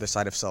it's on the other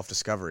side of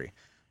self-discovery.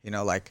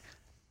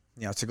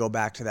 To go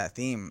back to that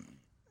theme,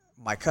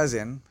 my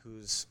cousin,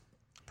 who's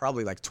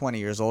probably like 20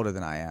 years older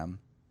than I am.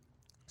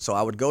 So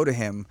I would go to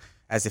him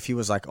as if he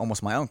was like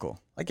almost my uncle.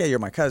 Like, yeah, you're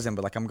my cousin,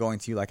 but like I'm going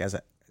to you like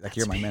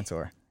you're my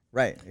mentor.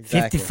 Right.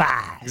 Exactly.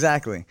 55.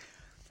 Exactly.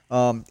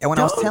 And when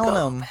I was telling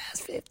him,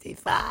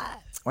 55.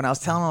 When I was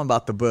telling him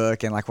about the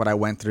book and like what I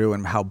went through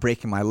and how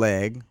breaking my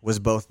leg was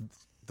both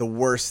the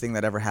worst thing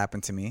that ever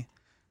happened to me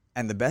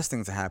and the best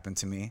thing to happen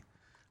to me,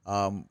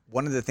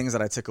 one of the things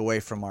that I took away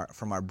from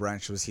our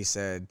brunch was he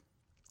said,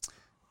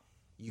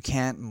 "You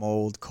can't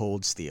mold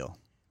cold steel.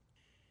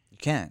 You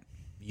can't.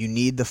 You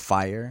need the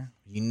fire.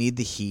 You need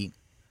the heat.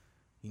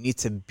 You need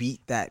to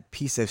beat that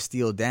piece of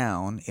steel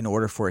down in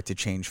order for it to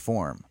change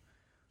form.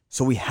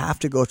 So we have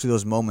to go through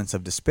those moments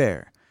of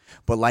despair."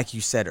 But like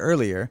you said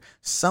earlier,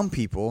 some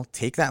people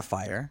take that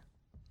fire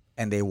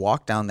and they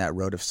walk down that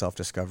road of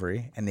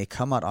self-discovery and they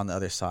come out on the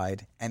other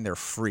side and they're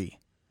free.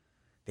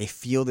 they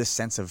feel this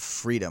sense of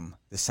freedom,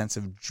 this sense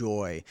of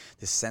joy,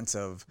 this sense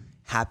of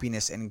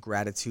happiness and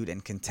gratitude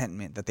and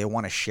contentment that they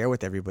want to share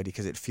with everybody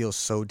because it feels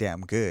so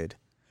damn good.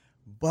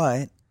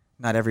 But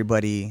not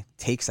everybody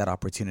takes that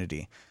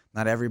opportunity.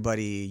 Not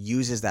everybody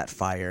uses that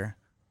fire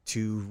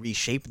to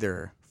reshape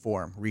their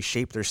form,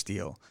 reshape their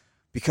steel,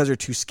 because they're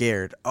too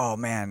scared. Oh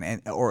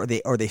man, or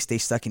they stay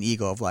stuck in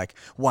ego of like,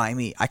 why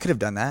me? I could have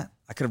done that.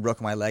 I could have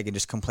broken my leg and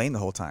just complained the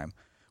whole time.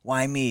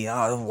 Why me?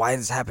 Oh, why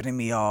does this happen to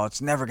me? Oh,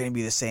 it's never going to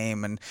be the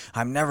same, and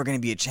I'm never going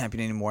to be a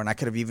champion anymore. And I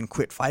could have even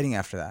quit fighting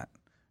after that,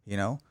 you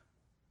know?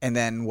 And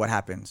then what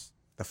happens?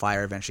 The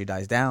fire eventually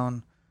dies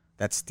down.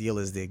 That steel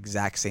is the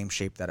exact same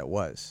shape that it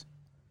was.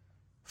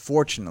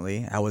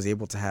 Fortunately, I was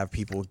able to have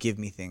people give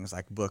me things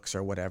like books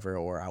or whatever,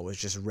 or I was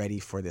just ready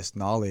for this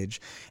knowledge,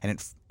 and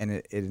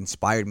it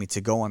inspired me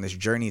to go on this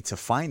journey to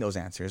find those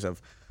answers of,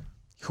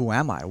 who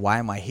am I? Why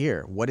am I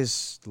here? What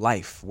is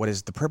life? What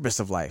is the purpose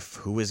of life?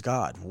 Who is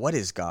God? What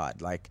is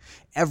God? Like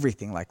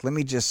everything. Like, let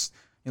me just,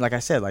 like I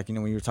said, like, you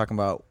know, when you were talking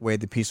about Wade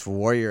the Peaceful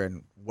Warrior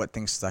and what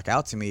things stuck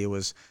out to me, it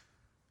was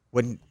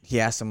when he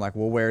asked him like,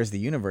 well, where is the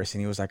universe?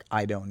 And he was like,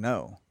 I don't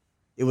know.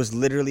 It was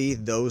literally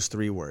those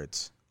 3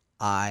 words.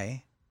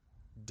 I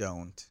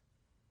don't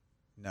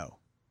know.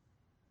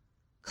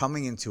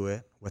 Coming into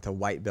it with a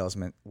white belts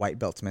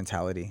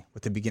mentality,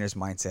 with the beginner's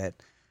mindset,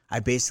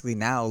 I basically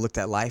now looked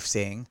at life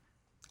saying,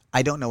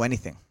 I don't know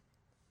anything.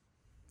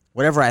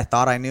 Whatever I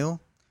thought I knew,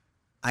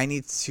 I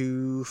need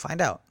to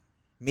find out.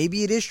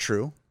 Maybe it is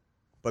true,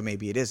 but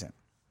maybe it isn't.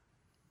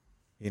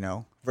 You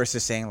know,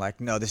 versus saying like,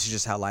 no, this is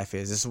just how life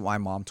is. This is what my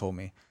mom told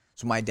me.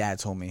 This is what my dad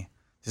told me.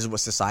 This is what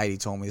society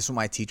told me. This is what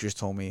my teachers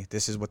told me.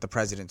 This is what the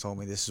president told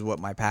me. This is what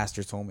my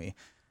pastor told me.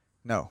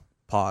 No,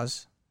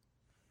 pause,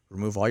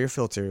 remove all your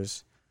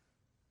filters,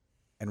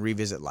 and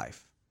revisit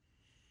life.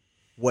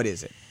 What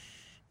is it?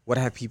 What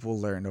have people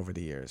learned over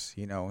the years?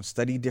 You know,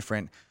 study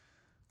different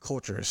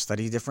cultures,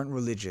 study different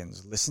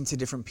religions, listen to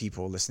different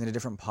people, listen to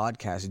different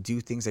podcasts, do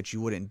things that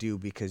you wouldn't do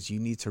because you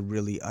need to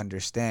really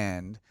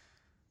understand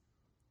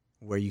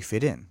where you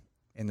fit in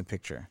the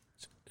picture.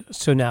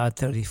 So now at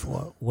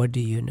 34, what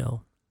do you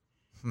know?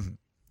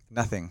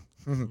 Nothing.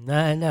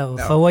 No.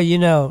 For what you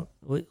know,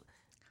 with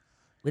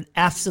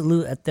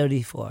absolute at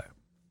 34,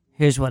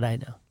 here's what I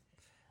know.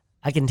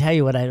 I can tell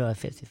you what I know at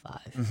 55.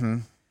 Mm-hmm.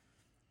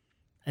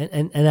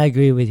 And I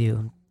agree with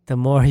you.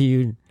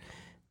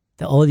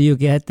 The older you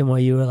get, the more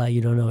you realize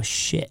you don't know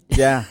shit.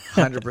 Yeah,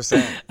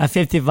 100%. At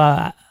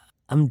 55,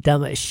 I'm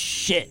dumb as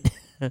shit.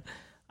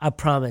 I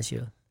promise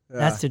you. Yeah.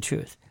 That's the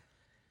truth.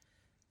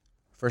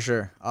 For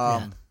sure.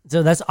 Yeah.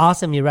 So that's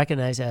awesome you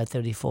recognize that at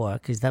 34,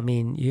 because that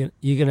means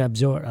you're going to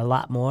absorb a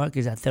lot more,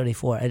 because at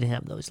 34, I didn't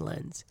have those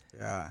lens.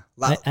 Yeah.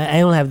 I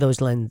don't have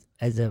those lens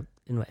in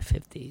my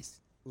 50s.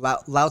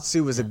 Lao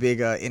Tzu was a big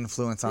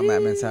influence on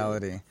that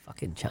mentality.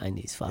 Fucking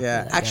Chinese fuck.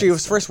 Yeah, actually, it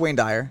was first Wayne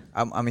Dyer.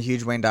 I'm a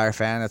huge Wayne Dyer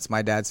fan. That's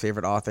my dad's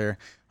favorite author.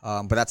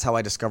 But that's how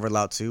I discovered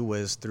Lao Tzu,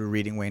 was through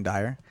reading Wayne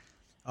Dyer.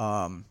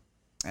 And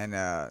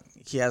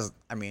he has,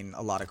 I mean,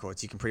 a lot of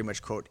quotes. You can pretty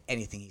much quote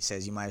anything he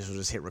says. You might as well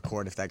just hit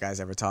record if that guy's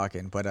ever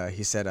talking. But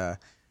he said,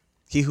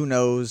 he who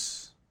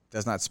knows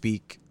does not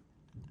speak.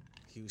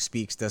 He who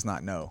speaks does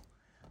not know.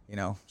 You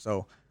know,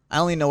 so I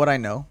only know what I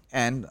know.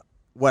 And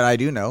what I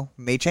do know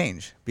may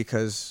change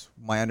because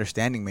my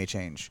understanding may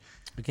change.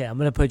 Okay, I'm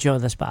going to put you on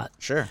the spot.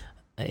 Sure.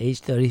 At age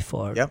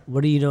 34, Yep.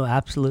 What do you know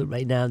absolute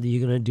right now that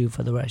you're going to do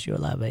for the rest of your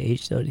life at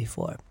age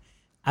 34?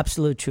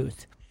 Absolute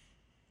truth.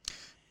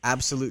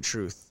 Absolute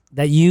truth.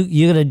 That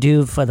you're going to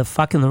do for the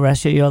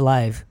rest of your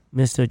life,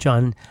 Mr.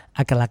 John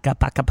Akalaka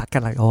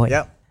Pakapakalahoy.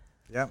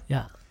 Yep.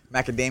 Yeah.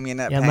 Macadamia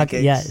nut Yeah,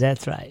 pancakes. yeah,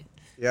 that's right.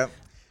 Yep.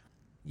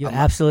 Your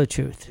absolute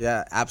truth.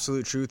 Yeah,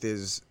 absolute truth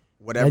is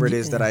whatever it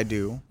is that I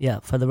do.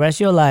 Yeah, for the rest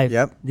of your life.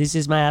 Yep. This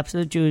is my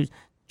absolute truth.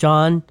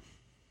 John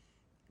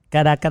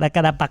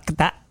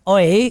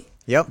Oi.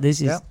 Yep.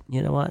 This is,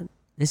 you know what?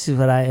 This is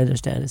what I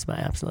understand is my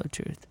absolute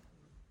truth.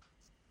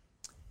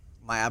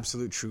 My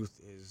absolute truth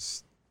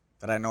is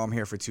that I know I'm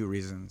here for 2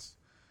 reasons.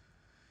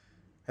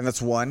 And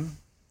that's 1,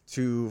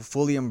 to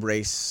fully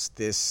embrace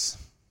this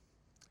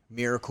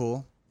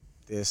miracle,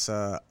 this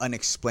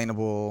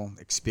unexplainable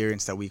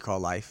experience that we call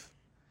life.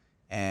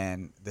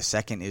 And the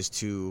second is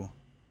to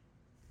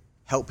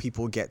help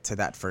people get to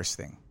that first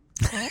thing.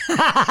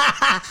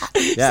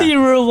 Yeah.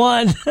 Zero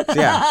one.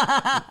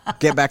 Yeah.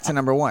 Get back to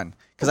number 1.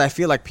 Because I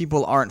feel like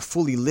people aren't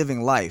fully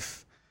living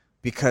life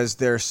because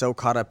they're so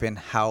caught up in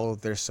how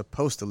they're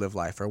supposed to live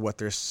life or what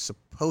they're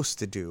supposed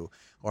to do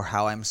or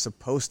how I'm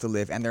supposed to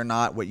live. And they're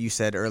not, what you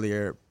said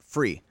earlier,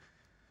 free.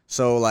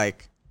 So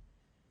like,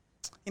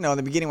 you know, in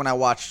the beginning when I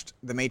watched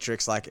The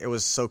Matrix, like it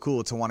was so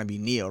cool to want to be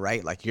Neo,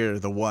 right? Like you're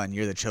the one,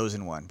 you're the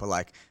chosen one. But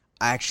like,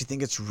 I actually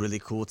think it's really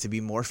cool to be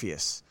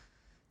Morpheus,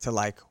 to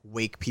like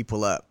wake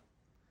people up.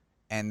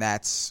 And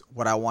that's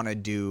what I want to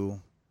do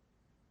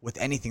with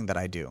anything that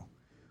I do,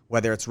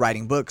 whether it's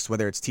writing books,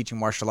 whether it's teaching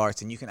martial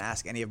arts. And you can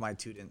ask any of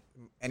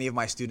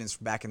my students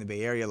back in the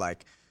Bay Area,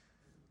 like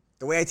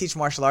the way I teach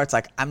martial arts,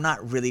 like I'm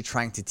not really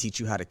trying to teach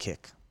you how to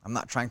kick. I'm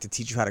not trying to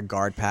teach you how to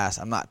guard pass.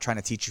 I'm not trying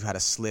to teach you how to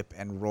slip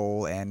and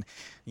roll and,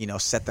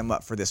 set them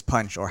up for this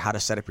punch or how to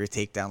set up your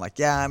takedown. Like,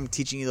 yeah, I'm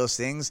teaching you those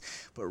things,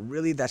 but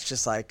really that's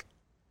just like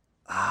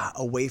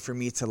a way for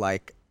me to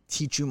like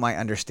teach you my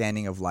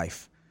understanding of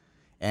life.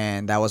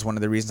 And that was one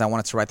of the reasons I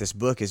wanted to write this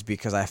book, is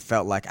because I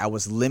felt like I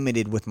was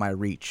limited with my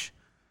reach.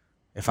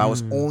 If I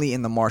was only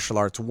in the martial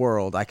arts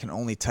world, I can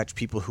only touch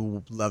people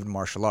who loved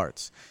martial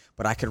arts.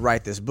 But I could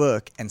write this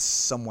book and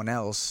someone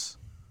else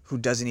who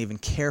doesn't even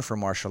care for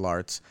martial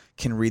arts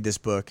can read this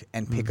book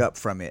and pick up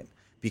from it.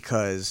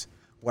 Because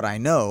what I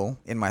know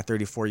in my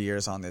 34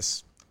 years on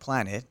this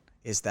planet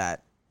is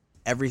that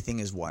everything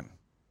is one.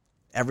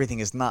 Everything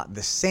is not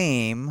the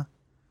same,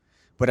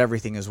 but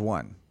everything is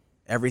one.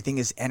 Everything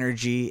is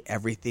energy.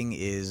 Everything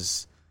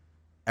is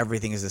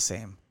the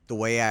same. The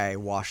way I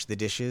wash the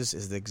dishes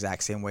is the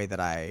exact same way that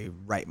I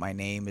write my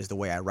name, is the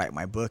way I write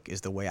my book,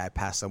 is the way I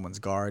pass someone's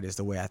guard, is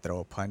the way I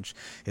throw a punch,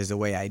 is the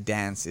way I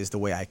dance, is the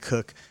way I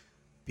cook.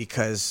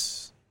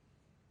 Because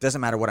it doesn't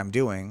matter what I'm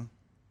doing.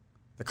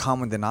 The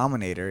common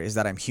denominator is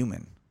that I'm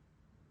human.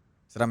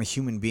 Is that I'm a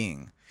human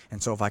being.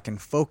 And so if I can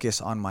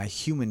focus on my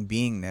human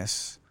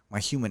beingness, my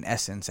human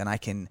essence, and I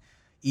can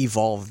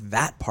evolve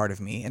that part of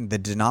me, and the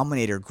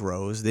denominator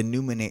grows, the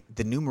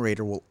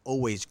numerator will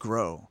always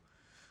grow.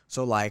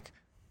 So like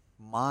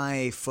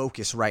my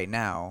focus right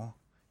now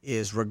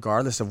is,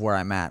 regardless of where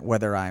I'm at,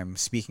 whether I'm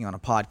speaking on a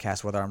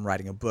podcast, whether I'm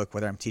writing a book,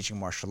 whether I'm teaching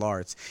martial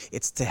arts,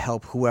 it's to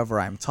help whoever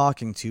I'm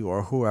talking to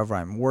or whoever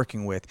I'm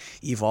working with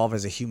evolve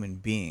as a human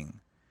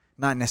being,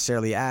 not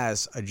necessarily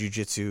as a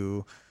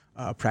jiu-jitsu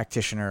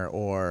practitioner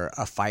or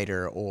a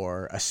fighter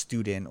or a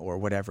student or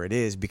whatever it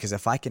is. Because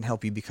if I can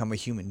help you become a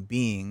human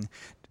being,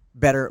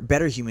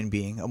 better human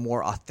being, a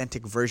more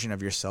authentic version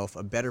of yourself,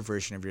 a better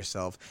version of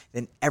yourself,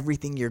 then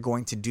everything you're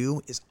going to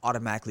do is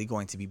automatically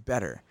going to be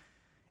better.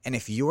 And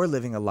if you're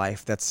living a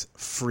life that's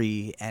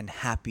free and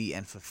happy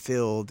and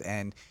fulfilled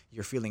and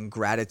you're feeling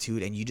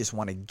gratitude and you just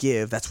want to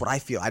give, that's what I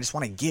feel. I just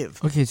want to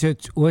give. Okay, so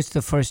what's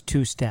the first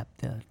two steps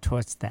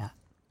towards that?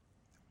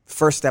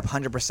 First step,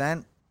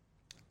 100%,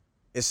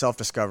 is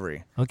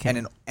self-discovery.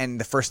 Okay. And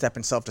the first step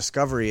in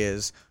self-discovery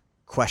is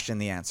question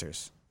the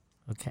answers.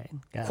 Okay.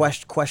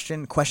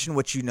 Question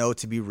what you know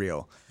to be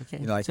real.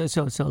 Okay.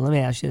 So let me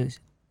ask you this.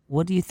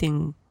 What do you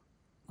think,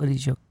 what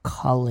is your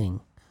calling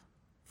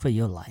for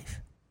your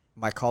life?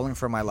 My calling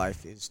for my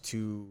life is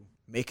to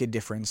make a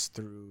difference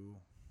through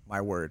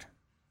my word.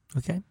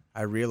 Okay.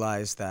 I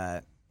realize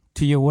that...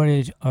 To your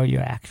words or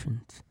your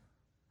actions?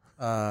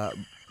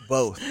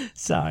 Both.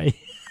 Sorry.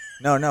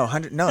 No,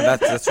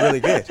 that's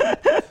really good.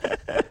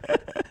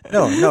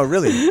 No,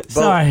 really. Both.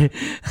 Sorry.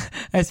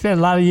 I spent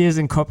a lot of years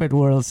in corporate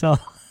world, so...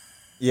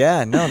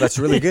 Yeah, no, that's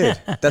really good.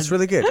 That's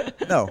really good.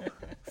 No,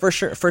 for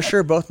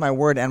sure, both my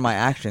word and my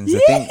actions. The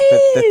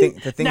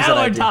things now that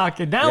I we're do.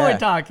 talking. Now we're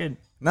talking.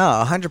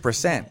 No,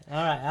 100%.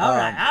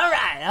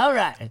 All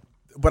right.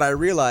 But I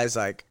realized,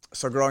 like,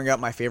 so growing up,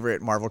 my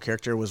favorite Marvel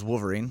character was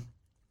Wolverine.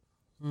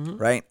 Mm-hmm.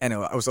 Right? And it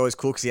was always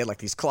cool because he had like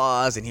these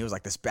claws and he was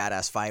like this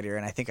badass fighter.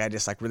 And I think I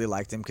just like really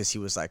liked him because he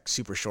was like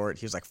super short.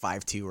 He was like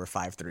 5'2" or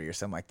 5'3" or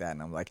something like that.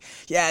 And I'm like,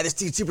 yeah, this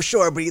dude's super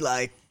short, but he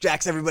like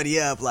jacks everybody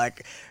up.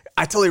 Like,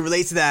 I totally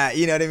relate to that.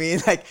 You know what I mean?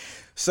 Like,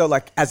 so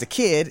like as a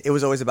kid, it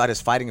was always about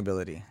his fighting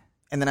ability.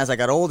 And then as I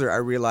got older, I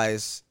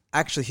realized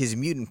actually his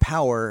mutant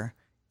power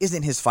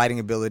isn't his fighting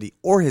ability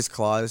or his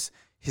claws.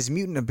 His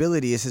mutant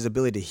ability is his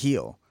ability to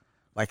heal.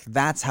 Like,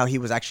 that's how he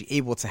was actually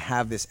able to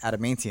have this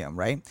adamantium,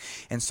 right?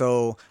 And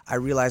so I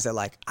realized that,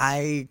 like,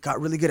 I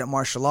got really good at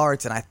martial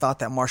arts, and I thought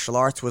that martial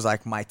arts was,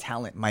 like, my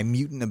talent, my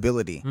mutant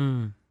ability.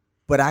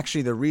 But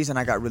actually, the reason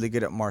I got really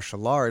good at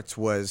martial arts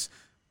was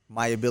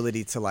my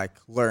ability to, like,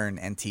 learn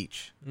and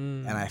teach.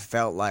 And I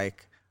felt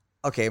like,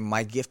 okay,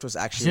 my gift was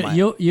actually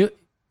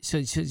So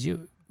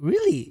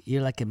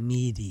you're like a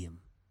medium.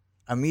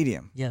 A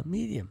medium. Yeah,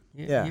 medium.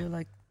 Yeah. You're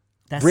like...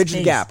 That bridge space.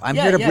 the gap. I'm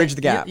here to bridge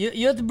the gap.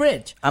 You're the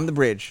bridge. I'm the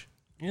bridge.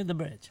 You're the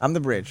bridge. I'm the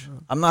bridge.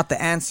 I'm not the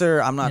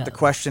answer. I'm not the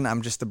question.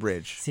 I'm just the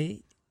bridge.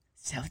 See?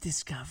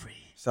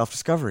 Self-discovery.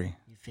 Self-discovery.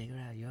 You figure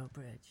out your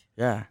bridge.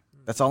 Yeah.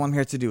 That's all I'm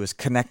here to do is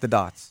connect the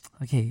dots.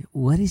 Okay,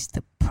 what is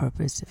the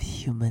purpose of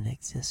human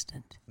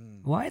existence?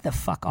 Why the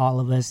fuck all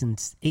of us and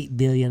 8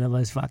 billion of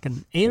us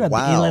fucking 8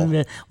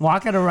 billion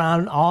walking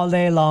around all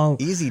day long?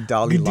 Easy,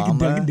 Dalai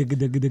Lama.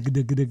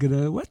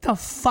 What the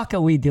fuck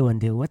are we doing,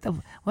 dude?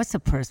 What's the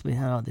purpose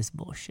behind all this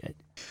bullshit?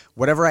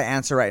 Whatever I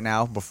answer right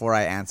now, before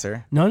I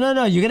answer. No.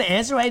 You're gonna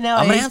answer right now.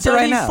 I'm gonna answer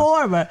right now.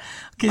 But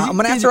I'm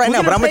gonna answer right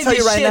now, but I'm gonna tell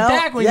you right now.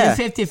 Back when you're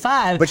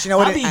 55. But you know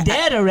what? I'll be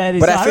dead already.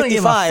 But so at I don't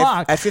give a 55,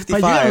 fuck. at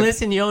 55, but you're gonna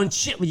listen to your own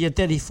shit when you're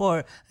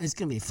 34. It's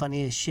gonna be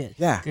funny as shit.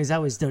 Yeah. Because I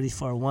was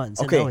 34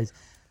 once. Okay.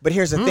 But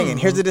here's the thing, and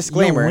here's the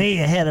disclaimer. You're way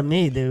ahead of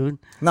me, dude.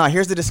 No,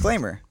 here's the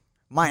disclaimer.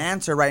 My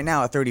answer right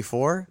now at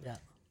 34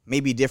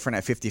 may be different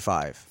at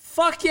 55.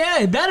 Fuck yeah,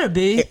 it better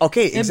be.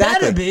 Okay,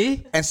 exactly. It better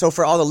be. And so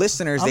for all the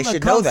listeners, they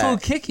should know that. Kung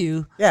Fu kick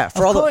you. Yeah, of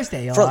course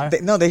they are.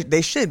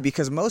 They should,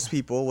 because most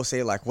people will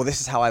say like, well,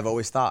 this is how I've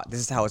always thought.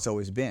 This is how it's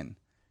always been.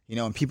 You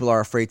know, and people are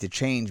afraid to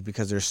change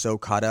because they're so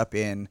caught up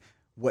in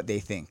what they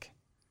think.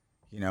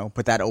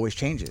 but that always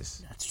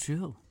changes. That's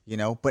true.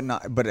 But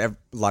a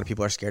lot of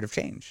people are scared of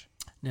change.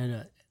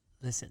 No,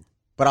 listen.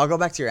 But I'll go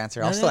back to your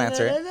answer. I'll still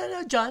answer it.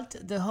 No, John.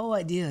 The whole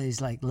idea is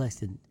like,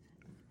 listen,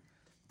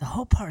 the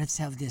whole part of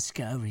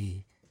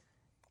self-discovery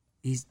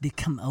is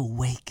become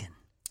awakened.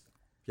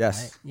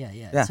 Yes. Right?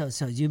 Yeah.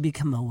 So you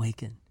become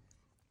awakened.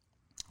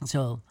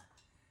 So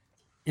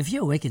if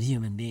you're awakened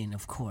human being,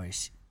 of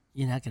course,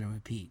 you're not going to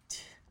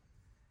repeat.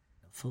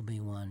 Fool me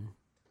one,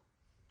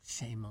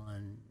 shame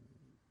on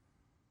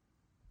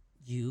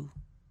you.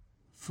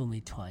 Fool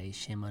me twice,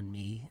 shame on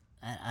me.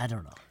 I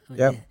don't know.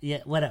 Yep. Yeah,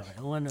 whatever.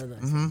 One of those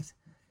things.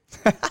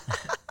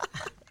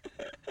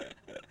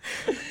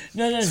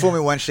 No. Fool me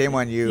once, shame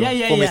on you.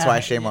 Yeah. Fool me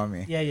twice, shame on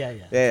me.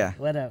 Yeah.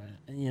 Whatever.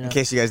 In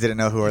case you guys didn't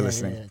know who are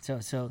listening. Yeah.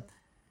 So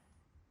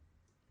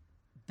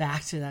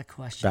back to that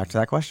question.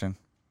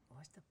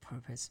 What's the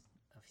purpose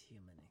of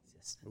human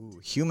existence? Ooh,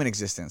 human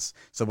existence.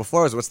 So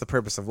before it was what's the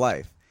purpose of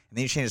life? And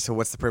then you change it to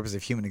what's the purpose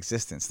of human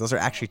existence? Those are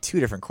actually two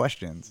different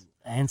questions.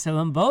 Answer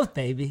them both,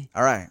 baby.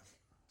 All right.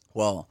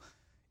 Well,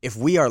 if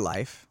we are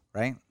life,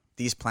 right?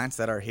 These plants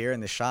that are here in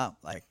the shop,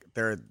 like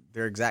they're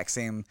exact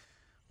same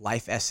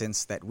life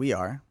essence that we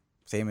are,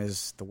 same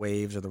as the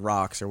waves or the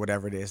rocks or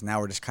whatever it is. Now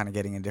we're just kind of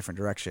getting in a different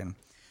direction.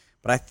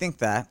 But I think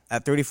that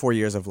at 34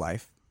 years of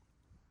life,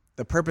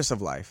 the purpose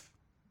of life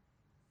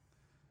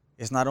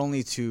is not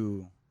only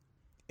to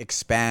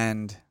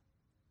expand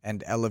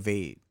and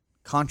elevate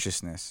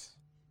consciousness,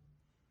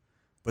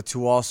 but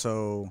to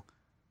also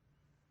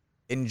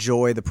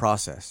enjoy the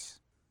process.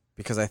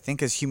 Because I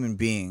think as human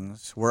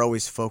beings, we're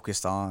always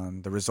focused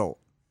on the result.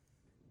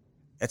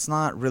 It's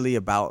not really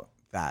about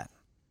that.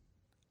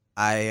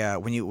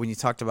 When you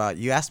talked about,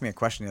 you asked me a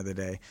question the other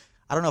day.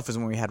 I don't know if it was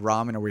when we had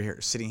ramen or we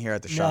were sitting here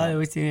at the shop. No, we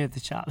were sitting at the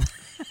shop.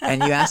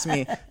 And you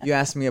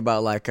asked me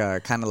about like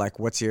kind of like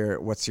what's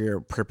your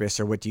purpose,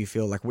 or what do you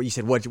feel like? What you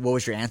said, what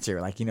was your answer?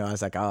 Like, I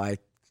was like, I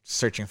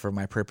searching for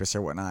my purpose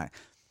or whatnot.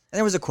 And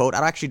there was a quote.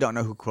 I actually don't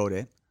know who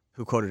quoted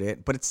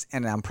it, but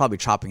and I'm probably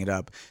chopping it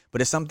up,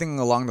 but it's something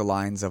along the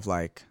lines of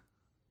like,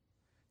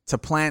 to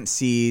plant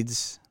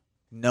seeds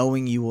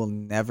knowing you will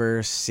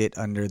never sit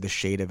under the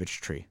shade of its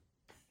tree.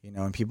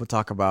 And people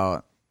talk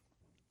about,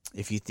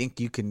 if you think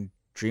you can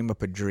dream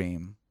up a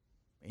dream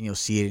and you'll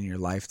see it in your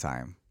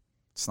lifetime,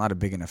 it's not a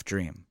big enough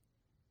dream.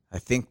 I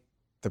think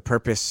the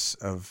purpose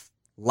of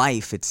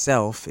life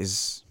itself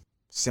is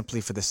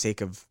simply for the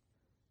sake of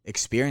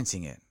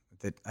experiencing it.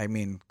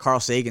 Carl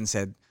Sagan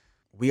said,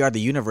 we are the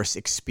universe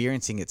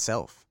experiencing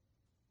itself.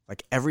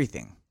 Like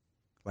everything.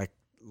 Like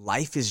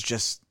life is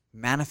just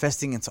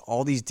manifesting into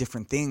all these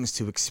different things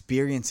to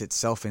experience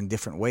itself in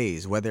different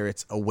ways, whether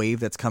it's a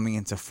wave that's coming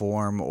into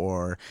form,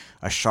 or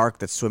a shark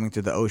that's swimming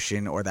through the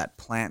ocean, or that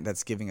plant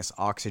that's giving us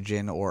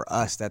oxygen, or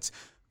us that's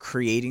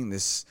creating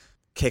this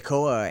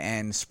kekoa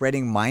and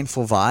spreading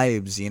mindful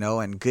vibes,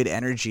 and good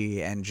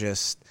energy, and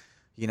just,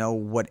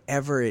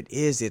 whatever it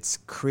is, it's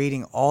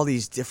creating all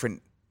these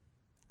different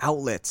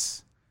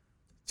outlets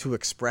to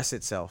express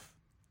itself.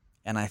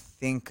 And I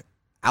think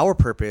our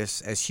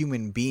purpose as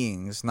human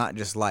beings, not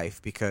just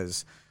life,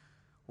 because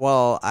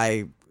while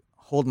I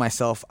hold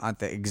myself at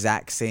the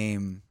exact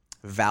same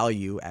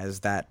value as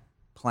that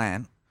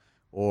plant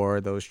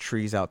or those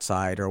trees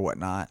outside or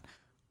whatnot,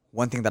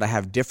 one thing that I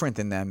have different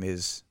than them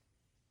is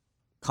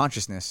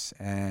consciousness,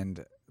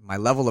 and my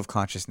level of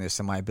consciousness,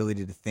 and my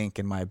ability to think,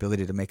 and my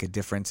ability to make a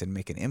difference and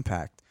make an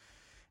impact.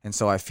 And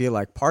so I feel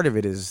like part of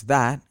it is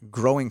that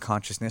growing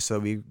consciousness, so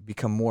we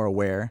become more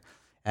aware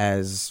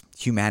as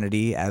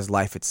humanity, as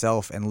life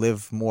itself, and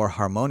live more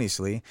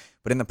harmoniously.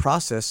 But in the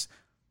process,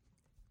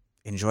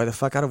 enjoy the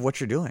fuck out of what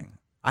you're doing.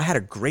 I had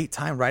a great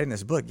time writing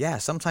this book. Yeah,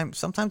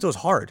 sometimes it was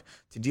hard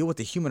to deal with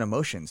the human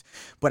emotions.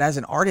 But as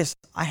an artist,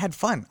 I had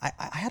fun. I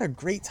had a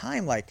great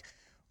time,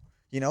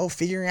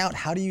 figuring out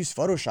how to use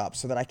Photoshop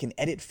so that I can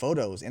edit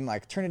photos and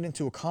turn it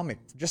into a comic,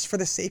 just for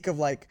the sake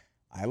of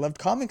I loved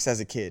comics as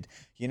a kid,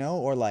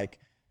 or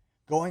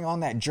going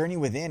on that journey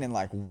within, and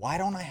why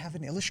don't I have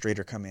an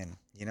illustrator come in,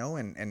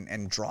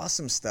 and draw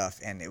some stuff?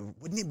 And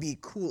wouldn't it be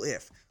cool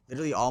if?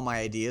 Literally all my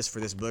ideas for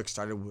this book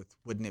started with,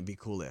 wouldn't it be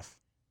cool if?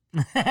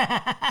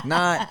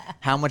 Not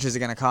how much is it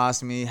going to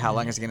cost me, how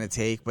long is it going to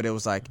take, but it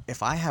was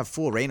if I have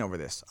full reign over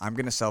this, I'm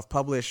going to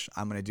self-publish,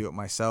 I'm going to do it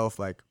myself.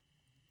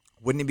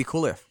 Wouldn't it be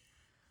cool if?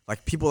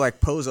 People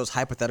pose those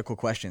hypothetical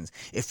questions.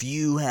 If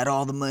you had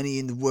all the money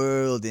in the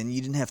world and you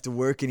didn't have to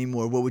work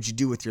anymore, what would you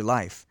do with your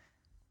life?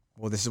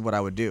 Well, this is what I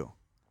would do.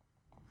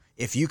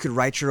 If you could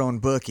write your own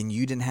book and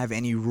you didn't have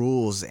any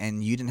rules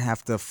and you didn't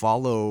have to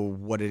follow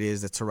what it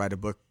is to write a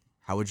book,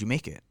 how would you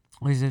make it?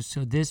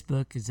 So this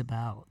book is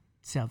about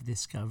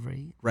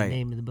self-discovery. Right. The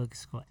name of the book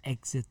is called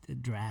Exit the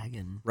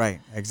Dragon. Right.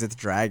 Exit the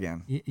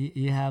Dragon.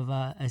 You have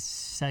a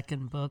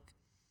second book?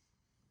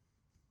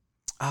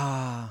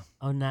 Oh,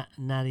 not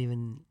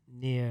even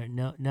near.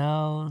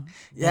 No.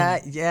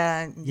 Yes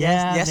and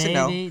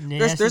no.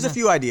 There's a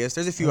few ideas.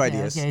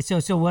 Okay.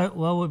 So what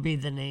would be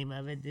the name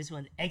of it? This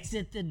one,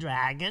 Exit the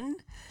Dragon.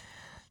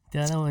 The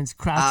other one's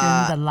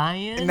Crouching the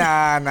Lion.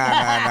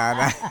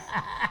 Nah.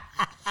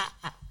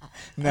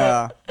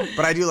 No,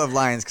 but I do love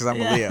lions because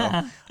I'm a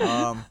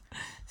Leo.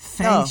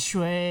 Feng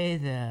Shui.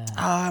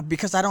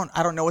 Because I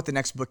don't know what the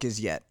next book is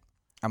yet.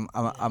 I'm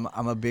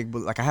a big,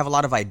 like, I have a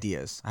lot of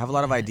ideas. I have a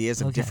lot of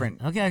ideas of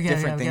different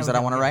things that I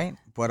want to write.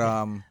 But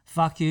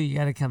fuck you. You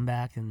got to come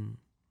back and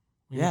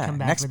come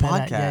back next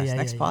podcast.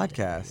 Next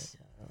podcast.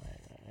 All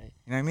right.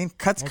 You know what I mean?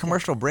 Cuts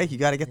commercial break. You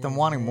got to get them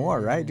wanting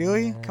more, right,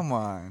 Dewey? Come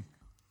on.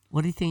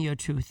 What do you think your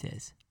truth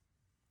is?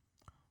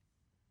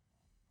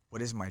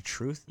 What is my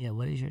truth? Yeah,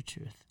 what is your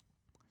truth?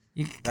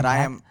 You can That I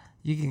am.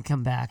 You can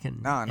come back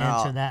and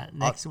answer that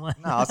next one.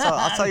 No,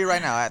 I'll tell you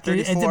right now. At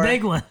 34, it's a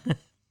big one.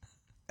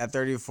 At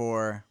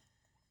 34,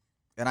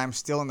 and I'm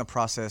still in the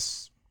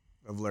process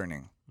of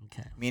learning.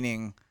 Okay.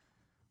 Meaning,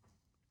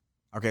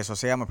 okay, so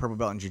say I'm a purple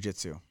belt in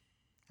jiu-jitsu.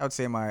 I would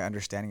say my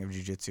understanding of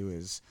jiu-jitsu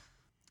is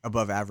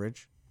above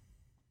average.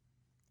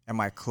 Am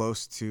I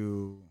close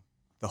to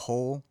the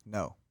whole?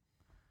 No.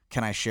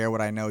 Can I share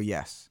what I know?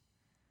 Yes.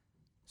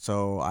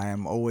 So I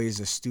am always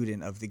a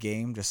student of the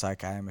game, just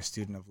like I am a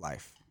student of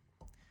life.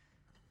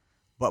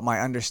 But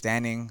my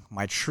understanding,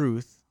 my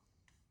truth,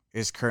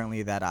 is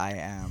currently that I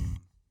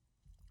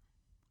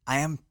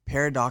am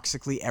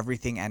paradoxically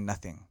everything and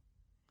nothing.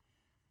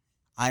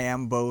 I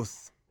am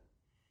both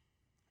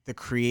the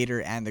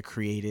creator and the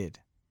created.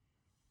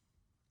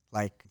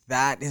 Like,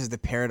 that is the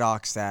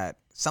paradox that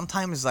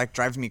sometimes, like,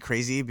 drives me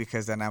crazy,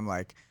 because then I'm,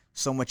 like,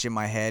 so much in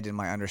my head and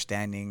my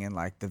understanding and,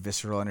 like, the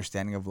visceral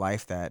understanding of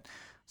life that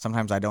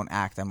sometimes I don't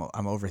act. I'm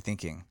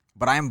overthinking.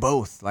 But I am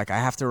both. Like, I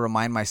have to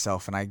remind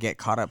myself, and I get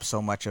caught up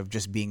so much of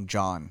just being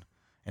John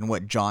and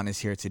what John is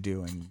here to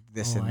do and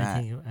this and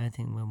that. I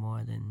think we're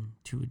more than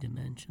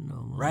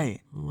two-dimensional. Right.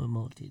 We're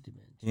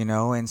multi-dimensional. You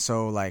know, and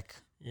so, like,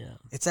 yeah,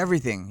 it's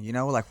everything, you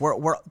know? Like,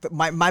 we're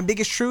my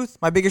biggest truth,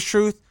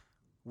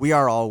 we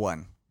are all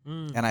one.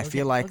 And I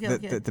feel like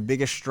the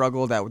biggest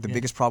struggle, the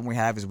biggest problem we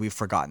have is we've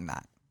forgotten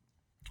that.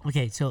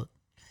 Okay, so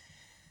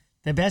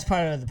the best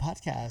part of the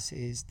podcast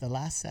is the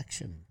last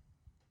section.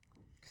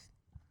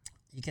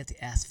 You get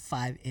to ask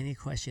 5 any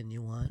question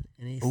you want,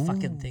 any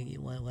fucking thing you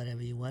want,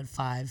 whatever you want.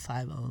 5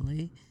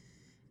 only.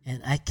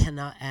 And I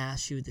cannot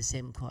ask you the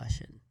same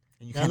question.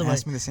 And you can't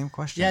ask me the same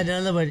question? Yeah, in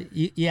other words,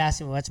 you ask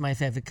me, what's my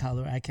favorite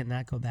color? I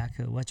cannot go back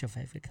to, what's your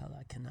favorite color?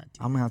 I cannot do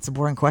that. I mean, that's a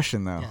boring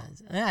question, though.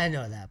 Yeah, I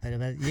know that.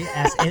 But you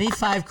ask any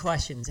 5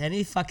 questions,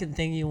 any fucking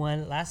thing you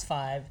want. Last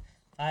 5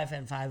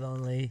 and 5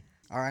 only.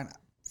 All right.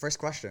 First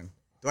question.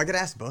 Do I get to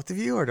ask both of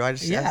you, or do I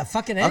just ask?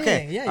 Fucking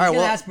anything. Okay. Yeah, you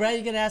can ask Brett,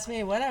 you can ask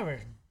me, whatever.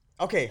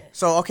 Okay,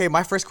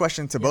 my first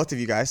question to both of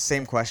you guys,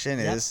 same question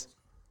is,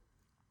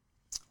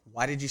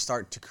 why did you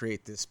start to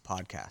create this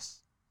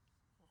podcast?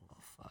 Oh,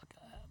 fuck.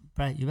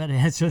 Brett, you better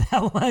answer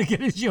that one,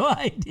 because it's your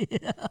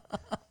idea.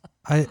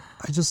 I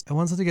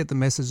wanted to get the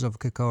message of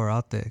Kakoa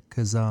out there,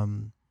 because,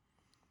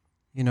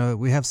 you know,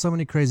 we have so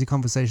many crazy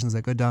conversations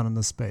that go down in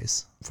this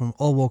space from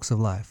all walks of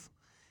life.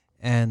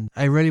 And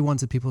I really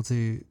wanted people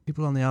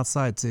on the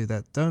outside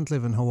that don't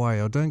live in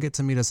Hawaii or don't get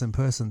to meet us in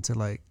person to,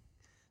 like,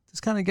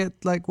 just kind of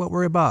get, like, what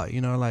we're about,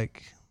 you know,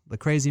 like the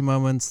crazy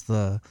moments,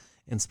 the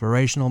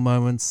inspirational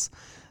moments,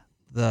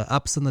 the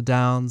ups and the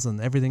downs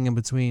and everything in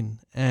between.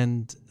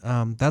 And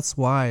that's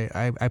why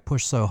I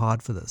push so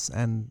hard for this.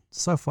 And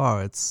so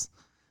far, it's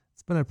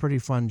been a pretty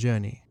fun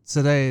journey.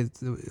 Today,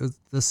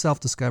 the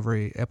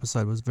self-discovery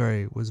episode was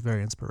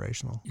very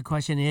inspirational. Your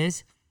question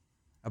is?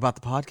 About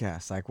the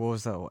podcast. Like, what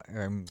was the...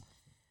 I'm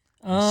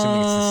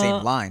assuming it's the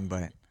same line,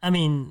 but... I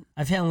mean,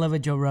 I fell in love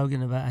with Joe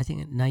Rogan about, I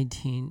think,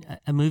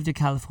 I moved to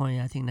California,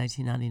 I think,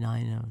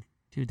 1999 or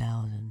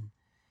 2000.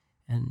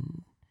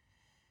 And,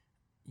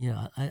 you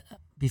know,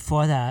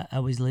 before that, I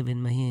was living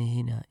in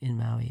Mahina in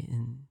Maui,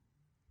 in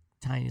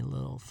tiny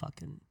little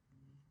fucking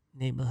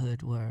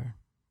neighborhood where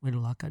we'd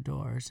lock our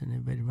doors and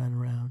everybody run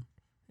around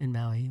in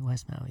Maui,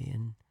 West Maui.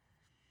 And,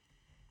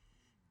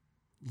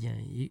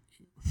 yeah,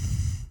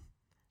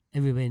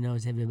 everybody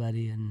knows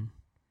everybody, and,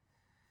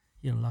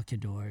 you know, lock your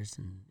doors,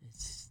 and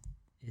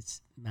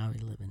it's Maui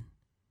living.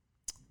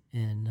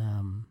 And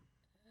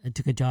I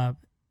took a job.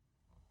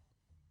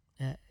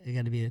 I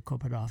got to be at a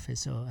corporate office,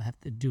 so I have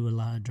to do a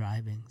lot of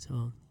driving.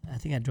 So I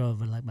think I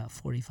drove like about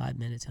 45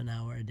 minutes, an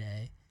hour a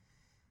day.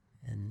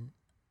 And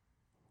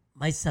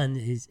my son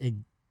is a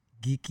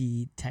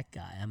geeky tech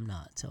guy. I'm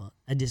not. So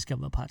I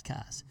discovered a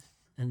podcast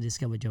and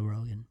discovered Joe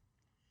Rogan.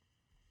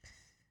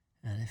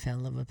 And I fell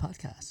in love with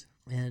podcasts.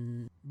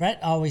 And Brett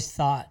always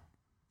thought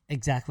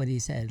exactly what he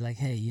said. Like,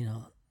 hey, you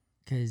know,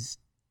 because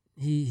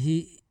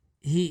he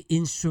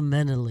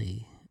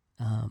instrumentally,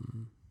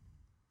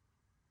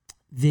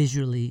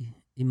 visually,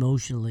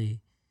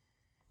 emotionally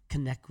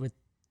connect with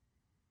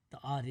the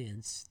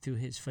audience through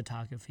his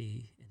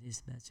photography and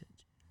his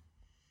message.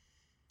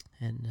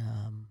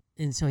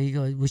 And so he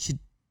goes, we should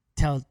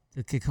tell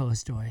the Kakoa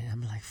story. And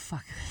I'm like,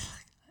 fuck,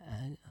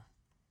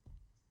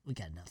 we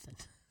got nothing.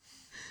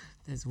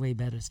 There's way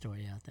better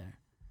story out there.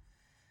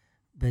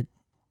 But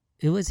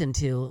it was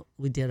until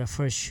we did our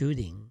first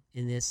shooting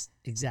in this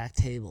exact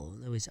table.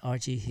 There was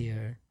Archie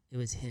here. It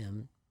was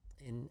him.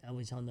 And I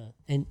was on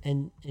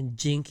and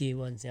Jinky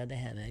was the other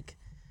hammock.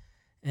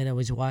 And I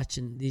was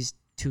watching these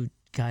 2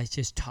 guys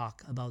just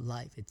talk about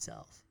life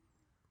itself.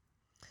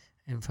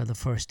 And for the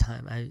first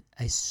time,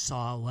 I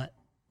saw what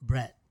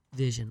Brett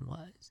vision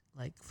was.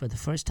 Like, for the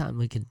first time,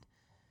 we could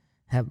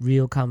have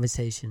real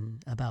conversation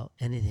about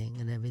anything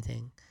and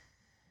everything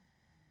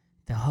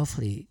that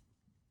hopefully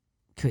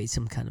create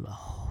some kind of a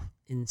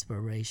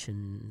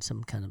inspiration,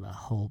 some kind of a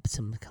hope,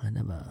 some kind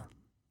of a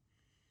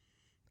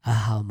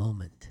aha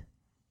moment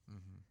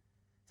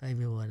for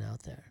everyone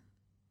out there.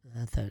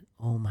 And I thought,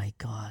 oh my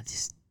God,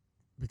 just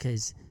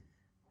because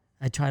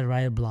I tried to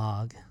write a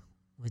blog,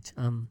 which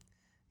I'm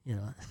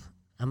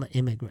an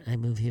immigrant. I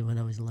moved here when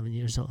I was 11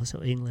 years old,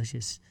 so English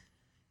is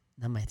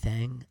not my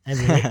thing.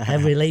 I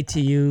relate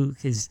to you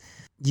because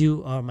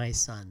you are my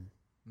son,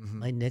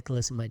 my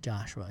Nicholas and my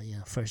Joshua,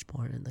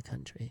 firstborn in the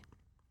country.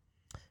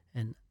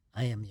 And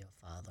I am your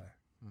father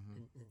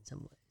in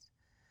some ways.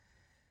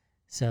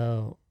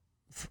 So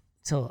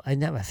I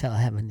never felt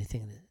I have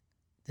anything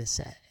to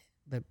say.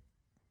 But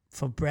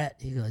for Brett,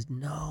 he goes,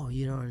 no,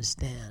 you don't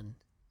understand.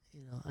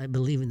 I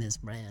believe in this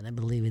brand. I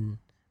believe in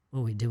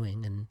what we're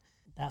doing. And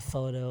that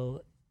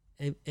photo,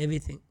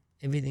 everything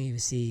you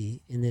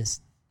see in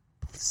this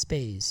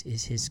space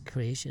is his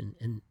creation.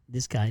 And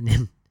this guy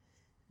named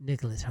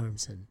Nicholas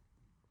Hermson,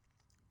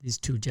 these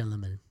two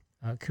gentlemen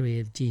are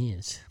creative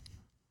genius.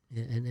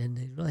 And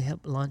they really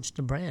helped launch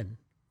the brand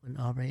when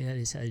Aubrey and I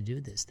decided to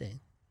do this thing.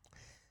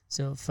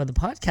 So for the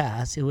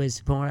podcast, it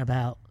was more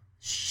about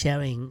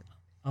sharing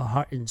our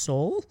heart and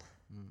soul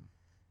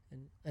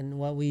and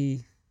what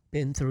we've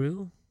been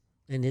through.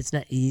 And it's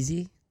not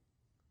easy.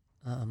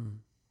 The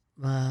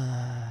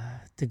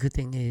good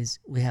thing is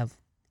we have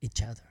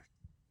each other.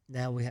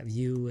 Now we have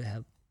you, we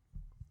have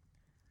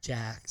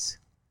Jax,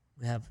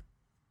 we have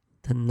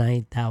the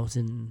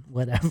 9,000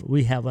 whatever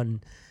we have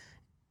on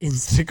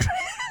Instagram.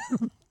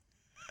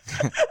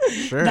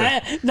 Sure.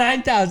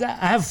 9,000.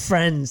 I have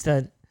friends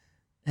that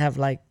have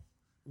like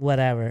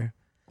whatever,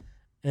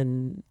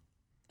 and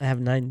I have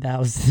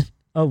 9,000.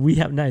 Oh, we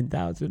have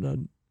 9,000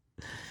 on.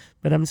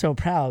 But I'm so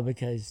proud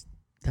because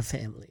the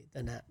family,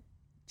 they're not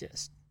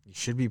just. You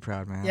should be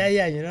proud, man.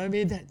 Yeah, you know what I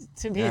mean?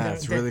 To me,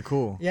 it's really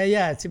cool.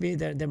 Yeah. To me,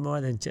 they're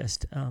more than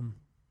just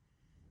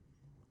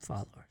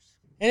followers.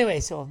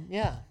 Anyway, so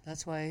yeah,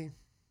 that's why.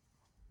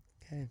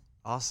 Okay.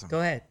 Awesome. Go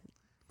ahead.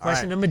 All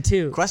Question right. number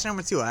 2. Question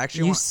number 2. I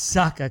actually You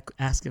suck at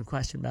asking a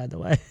question, by the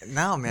way.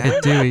 No, man. Hey,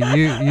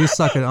 Dewey, you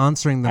suck at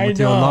answering them I with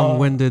your know.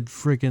 long-winded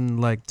freaking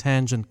like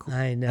tangent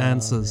I know.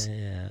 answers.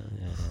 Yeah.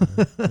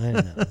 I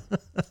know.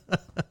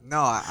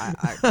 No,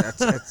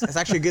 it's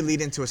actually a good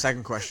lead into a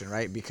second question,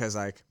 right? Because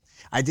like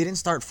I didn't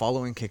start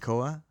following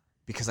Keikoa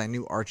because I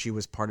knew Archie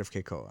was part of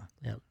Keikoa.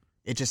 Yep.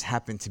 It just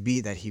happened to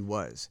be that he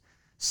was.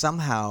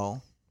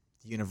 Somehow,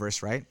 the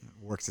universe, right,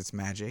 works its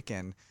magic,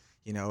 and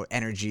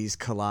energies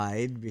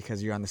collide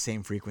because you're on the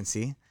same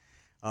frequency.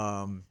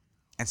 And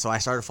so I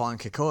started following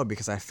Keikoa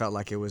because I felt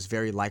like it was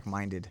very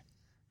like-minded.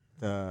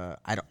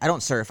 I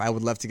don't surf. I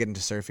would love to get into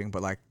surfing,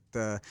 but like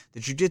the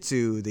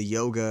jiu-jitsu, the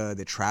yoga,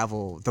 the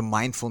travel, the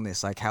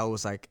mindfulness, like how it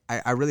was like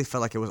I really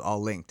felt like it was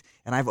all linked.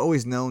 And I've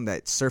always known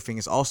that surfing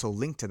is also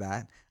linked to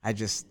that. I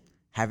just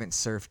haven't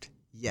surfed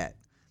yet.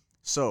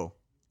 So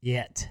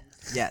Yet.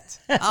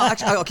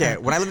 Actually, okay.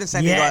 When I lived in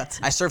San Diego, Yet.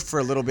 I surfed for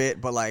a little bit,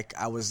 but like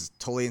I was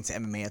totally into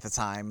MMA at the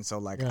time. So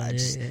like if I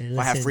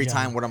let's have free enjoy.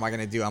 time, what am I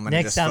gonna do? I'm gonna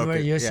Next just summer,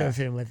 focus. you're Yeah.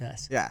 surfing with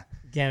us. Yeah,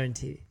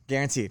 Guaranteed.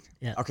 guaranteed.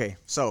 Yeah. Okay,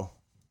 so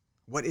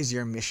what is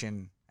your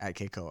mission at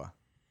Keikoa?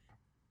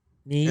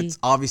 Me? It's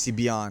obviously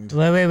beyond.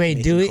 Wait.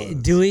 making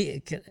clothes.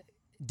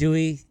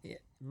 Dewey,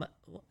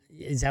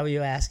 is that what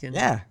you're asking?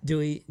 Yeah.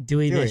 Dewey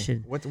Really,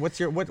 mission. what's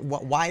your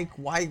why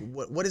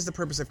what is the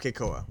purpose of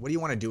Keikoa? What do you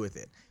want to do with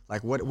it?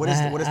 Like what is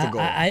the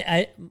goal?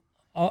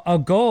 Our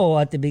goal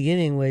at the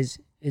beginning was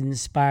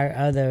inspire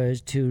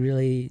others to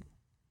really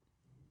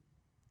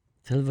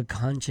to live a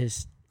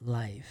conscious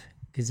life,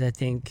 because I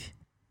think,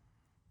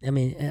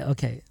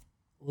 okay,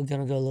 we're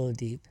gonna go a little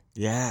deep.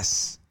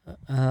 Yes.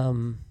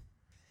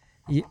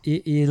 You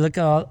look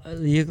at all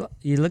you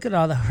look at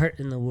all the hurt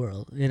in the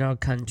world, in our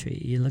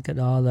country. You look at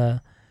all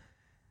the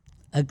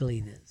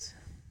ugliness.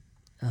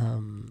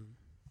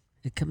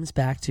 It comes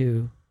back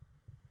to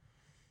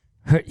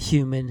hurt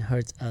human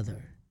hurts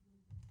other,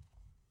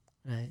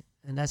 right?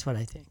 And that's what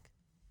I think.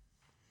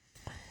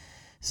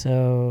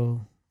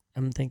 So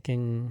I'm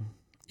thinking,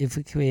 if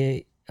we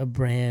create a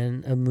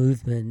brand, a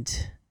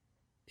movement,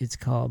 it's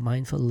called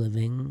Mindful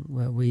Living,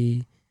 where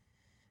we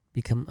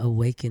become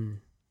awakened,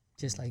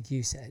 just like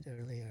you said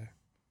earlier.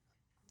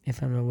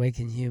 If I'm an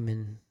awakened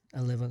human,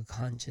 I live a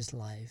conscious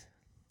life.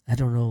 I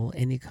don't know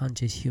any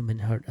conscious human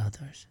hurt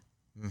others.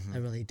 Mm-hmm. I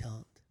really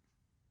don't.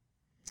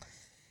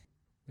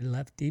 We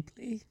love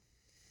deeply.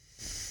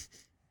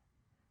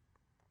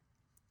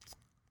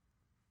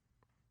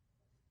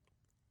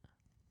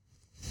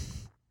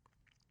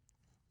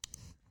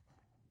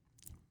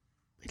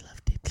 We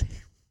love deeply.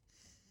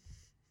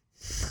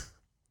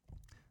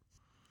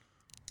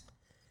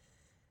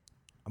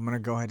 I'm gonna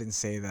go ahead and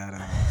say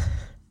that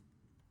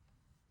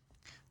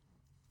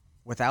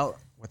without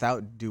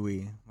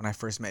Dewey, when I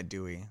first met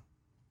Dewey,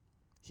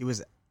 he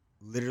was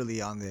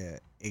literally on the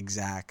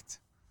exact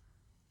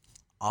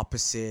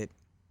opposite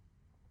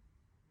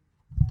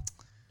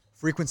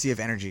frequency of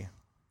energy.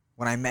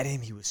 When I met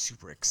him, he was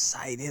super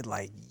excited.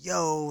 Like,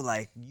 yo,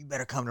 like, you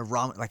better come to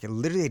ramen. Like, I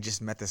literally had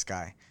just met this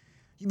guy.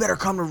 You better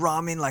come to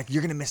ramen. Like,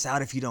 you're going to miss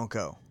out if you don't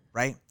go,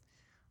 right?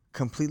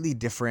 Completely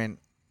different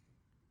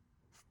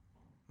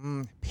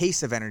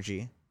pace of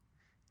energy.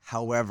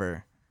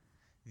 However,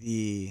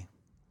 the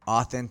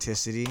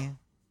authenticity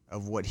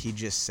of what he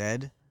just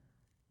said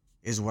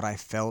is what I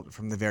felt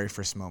from the very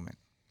first moment.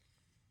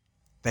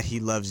 That he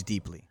loves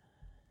deeply.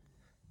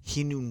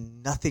 He knew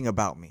nothing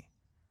about me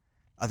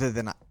other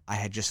than I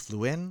had just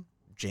flew in.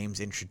 James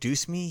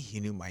introduced me. He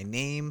knew my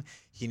name.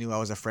 He knew I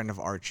was a friend of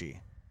Archie.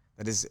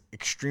 That is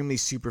extremely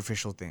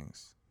superficial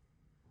things.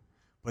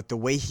 But the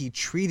way he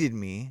treated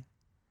me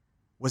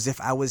was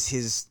if I was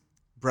his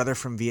brother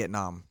from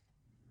Vietnam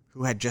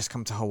who had just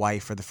come to Hawaii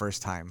for the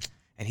first time,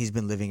 and he's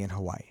been living in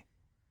Hawaii.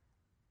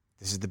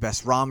 This is the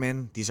best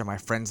ramen. These are my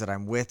friends that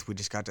I'm with. We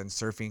just got done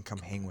surfing. Come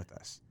hang with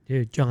us.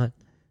 Dude, John,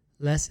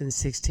 less than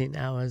 16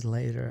 hours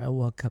later, I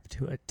woke up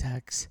to a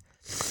text.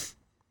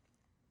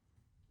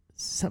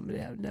 Somebody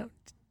I've known.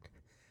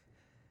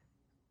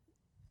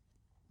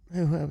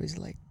 Who I was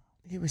like,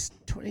 he was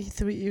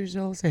 23 years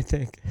old, I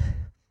think.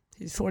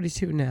 He's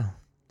 42 now.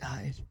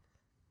 Died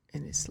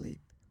in his sleep.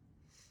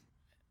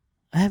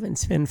 I haven't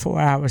spent 4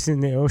 hours in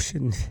the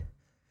ocean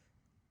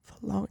for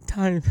a long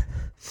time.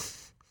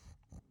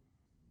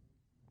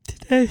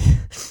 Today,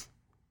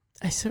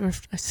 I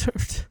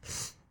surfed.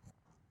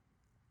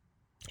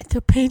 And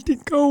the pain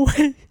didn't go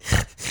away.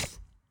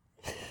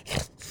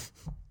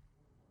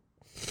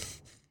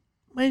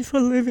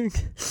 Mindful living.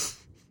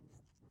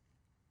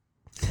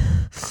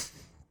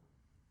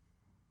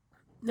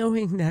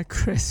 Knowing that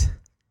Chris,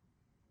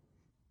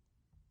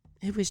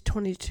 he was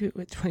 22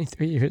 or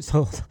 23 years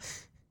old.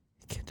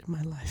 He came to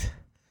my life.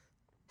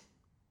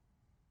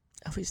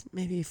 I was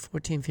maybe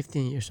 14,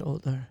 15 years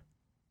older.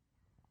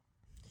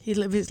 He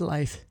lived his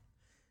life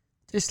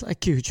just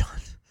like you,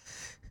 John,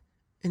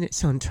 in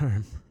its own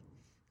term.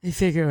 He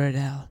figured it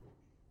out.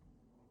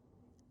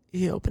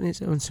 He opened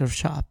his own surf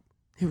shop.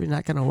 He was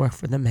not going to work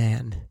for the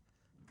man.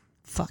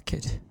 Fuck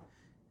it.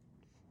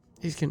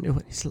 He's going to do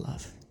what he's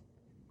loved.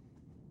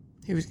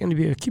 He was going to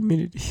be a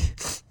community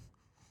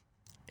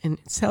in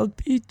South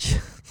Beach,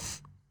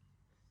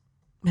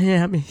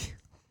 Miami.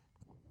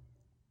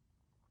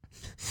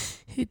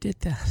 He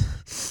did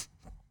that.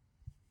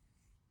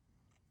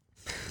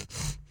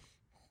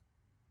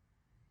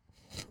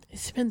 He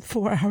spent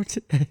 4 hours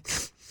today.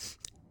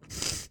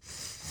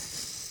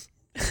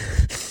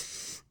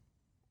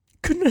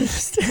 Couldn't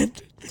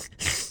understand it.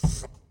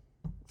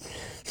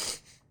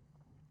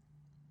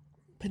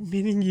 But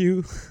meeting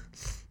you,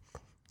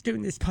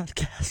 doing this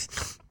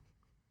podcast,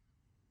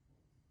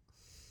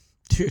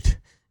 dude,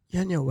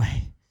 you're on your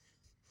way.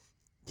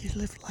 You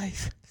live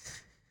life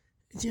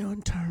in your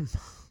own term,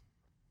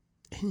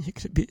 and you're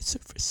gonna be a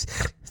service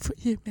for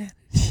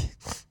humanity.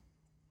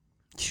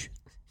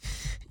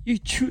 You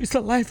choose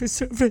a life of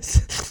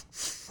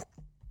service.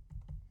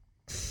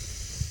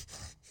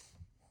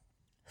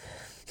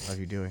 Love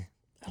you, Dewey.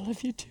 I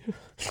love you too.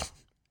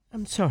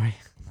 I'm sorry.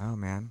 Oh,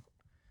 man.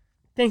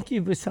 Thank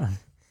you, Busan,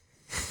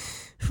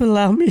 for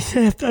allowing me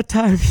to have that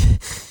time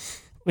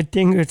with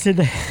Dinger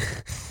today.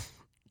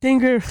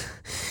 Dinger,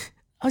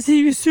 I'll see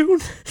you soon.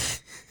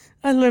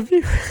 I love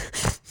you.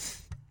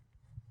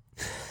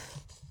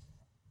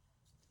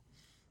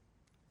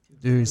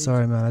 Dude,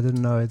 sorry, man. I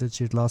didn't know that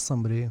you'd lost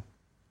somebody.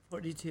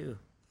 42.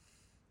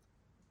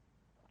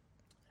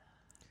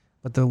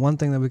 But the one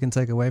thing that we can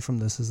take away from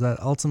this is that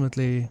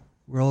ultimately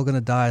we're all going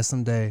to die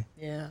someday.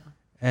 Yeah.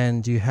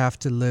 And you have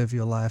to live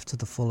your life to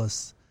the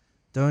fullest.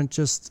 Don't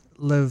just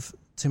live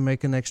to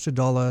make an extra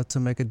dollar, to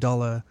make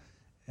 $1,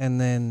 and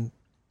then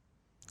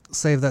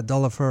save that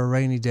dollar for a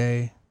rainy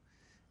day.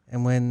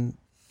 And when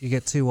you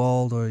get too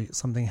old or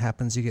something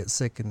happens, you get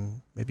sick,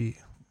 and maybe,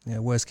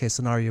 worst case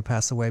scenario, you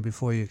pass away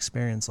before you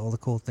experience all the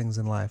cool things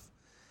in life.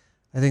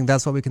 I think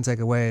that's what we can take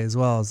away as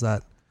well, is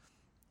that,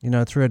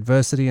 through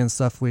adversity and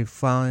stuff, we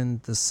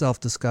find the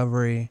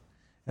self-discovery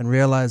and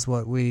realize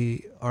what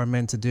we are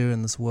meant to do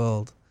in this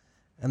world.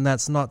 And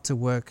that's not to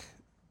work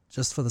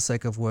just for the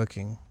sake of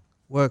working.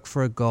 Work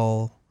for a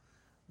goal.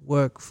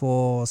 Work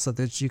so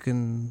that you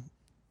can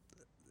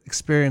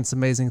experience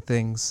amazing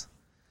things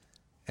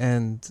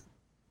and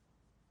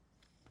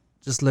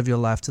just live your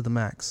life to the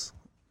max.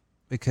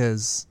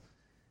 Because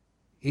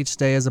each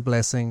day is a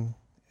blessing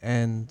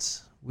and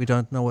we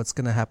don't know what's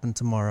going to happen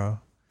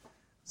tomorrow.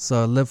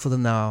 So live for the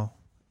now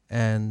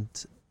and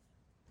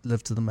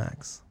live to the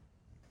max.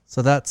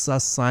 So that's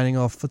us signing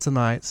off for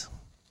tonight.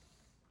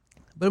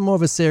 A bit more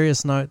of a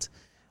serious note,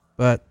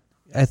 but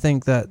I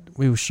think that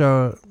we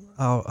show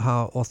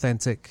how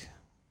authentic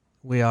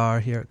we are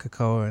here at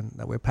Kakao, and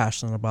that we're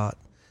passionate about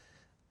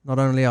not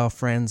only our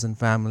friends and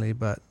family,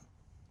 but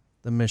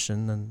the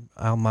mission and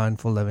our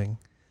mindful living.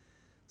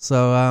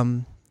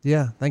 So,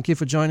 thank you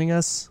for joining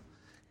us.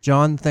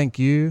 John, thank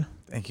you.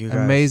 Thank you, guys.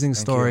 Amazing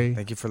story.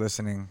 Thank you for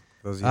listening.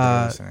 Those of you that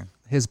are listening.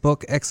 His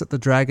book, Exit the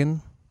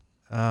Dragon,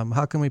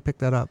 How can we pick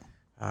that up?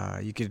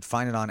 You could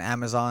find it on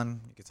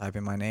Amazon. You could type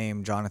in my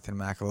name, Jonathan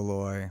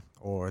Macalolooy,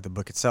 or the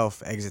book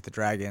itself, Exit the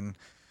Dragon.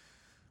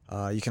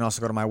 You can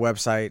also go to my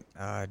website,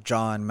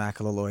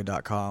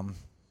 johnmacalolooy.com,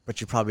 but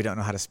you probably don't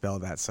know how to spell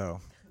that, so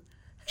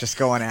just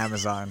go on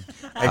Amazon.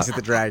 Exit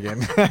the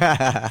Dragon.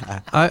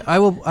 I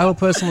will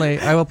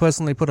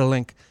personally put a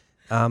link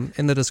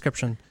in the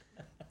description,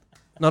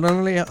 not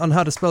only on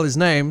how to spell his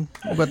name,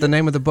 but the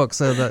name of the book,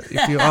 so that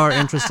if you are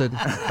interested,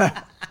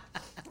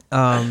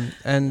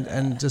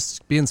 and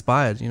just be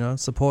inspired,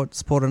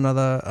 support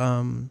another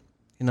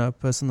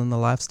person in the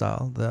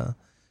lifestyle, the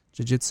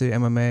jiu-jitsu,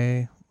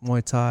 MMA,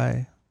 Muay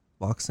Thai,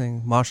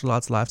 boxing, martial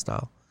arts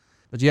lifestyle.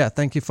 But yeah,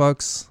 thank you,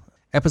 folks.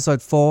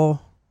 Episode 4,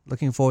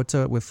 looking forward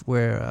to it.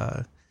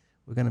 We're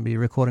going to be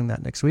recording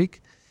that next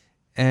week,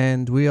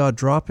 and we are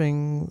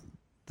dropping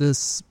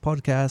this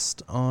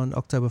podcast on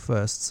October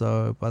 1st.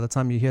 So by the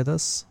time you hear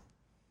this,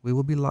 we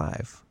will be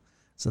live.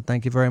 So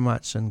thank you very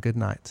much, and good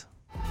night.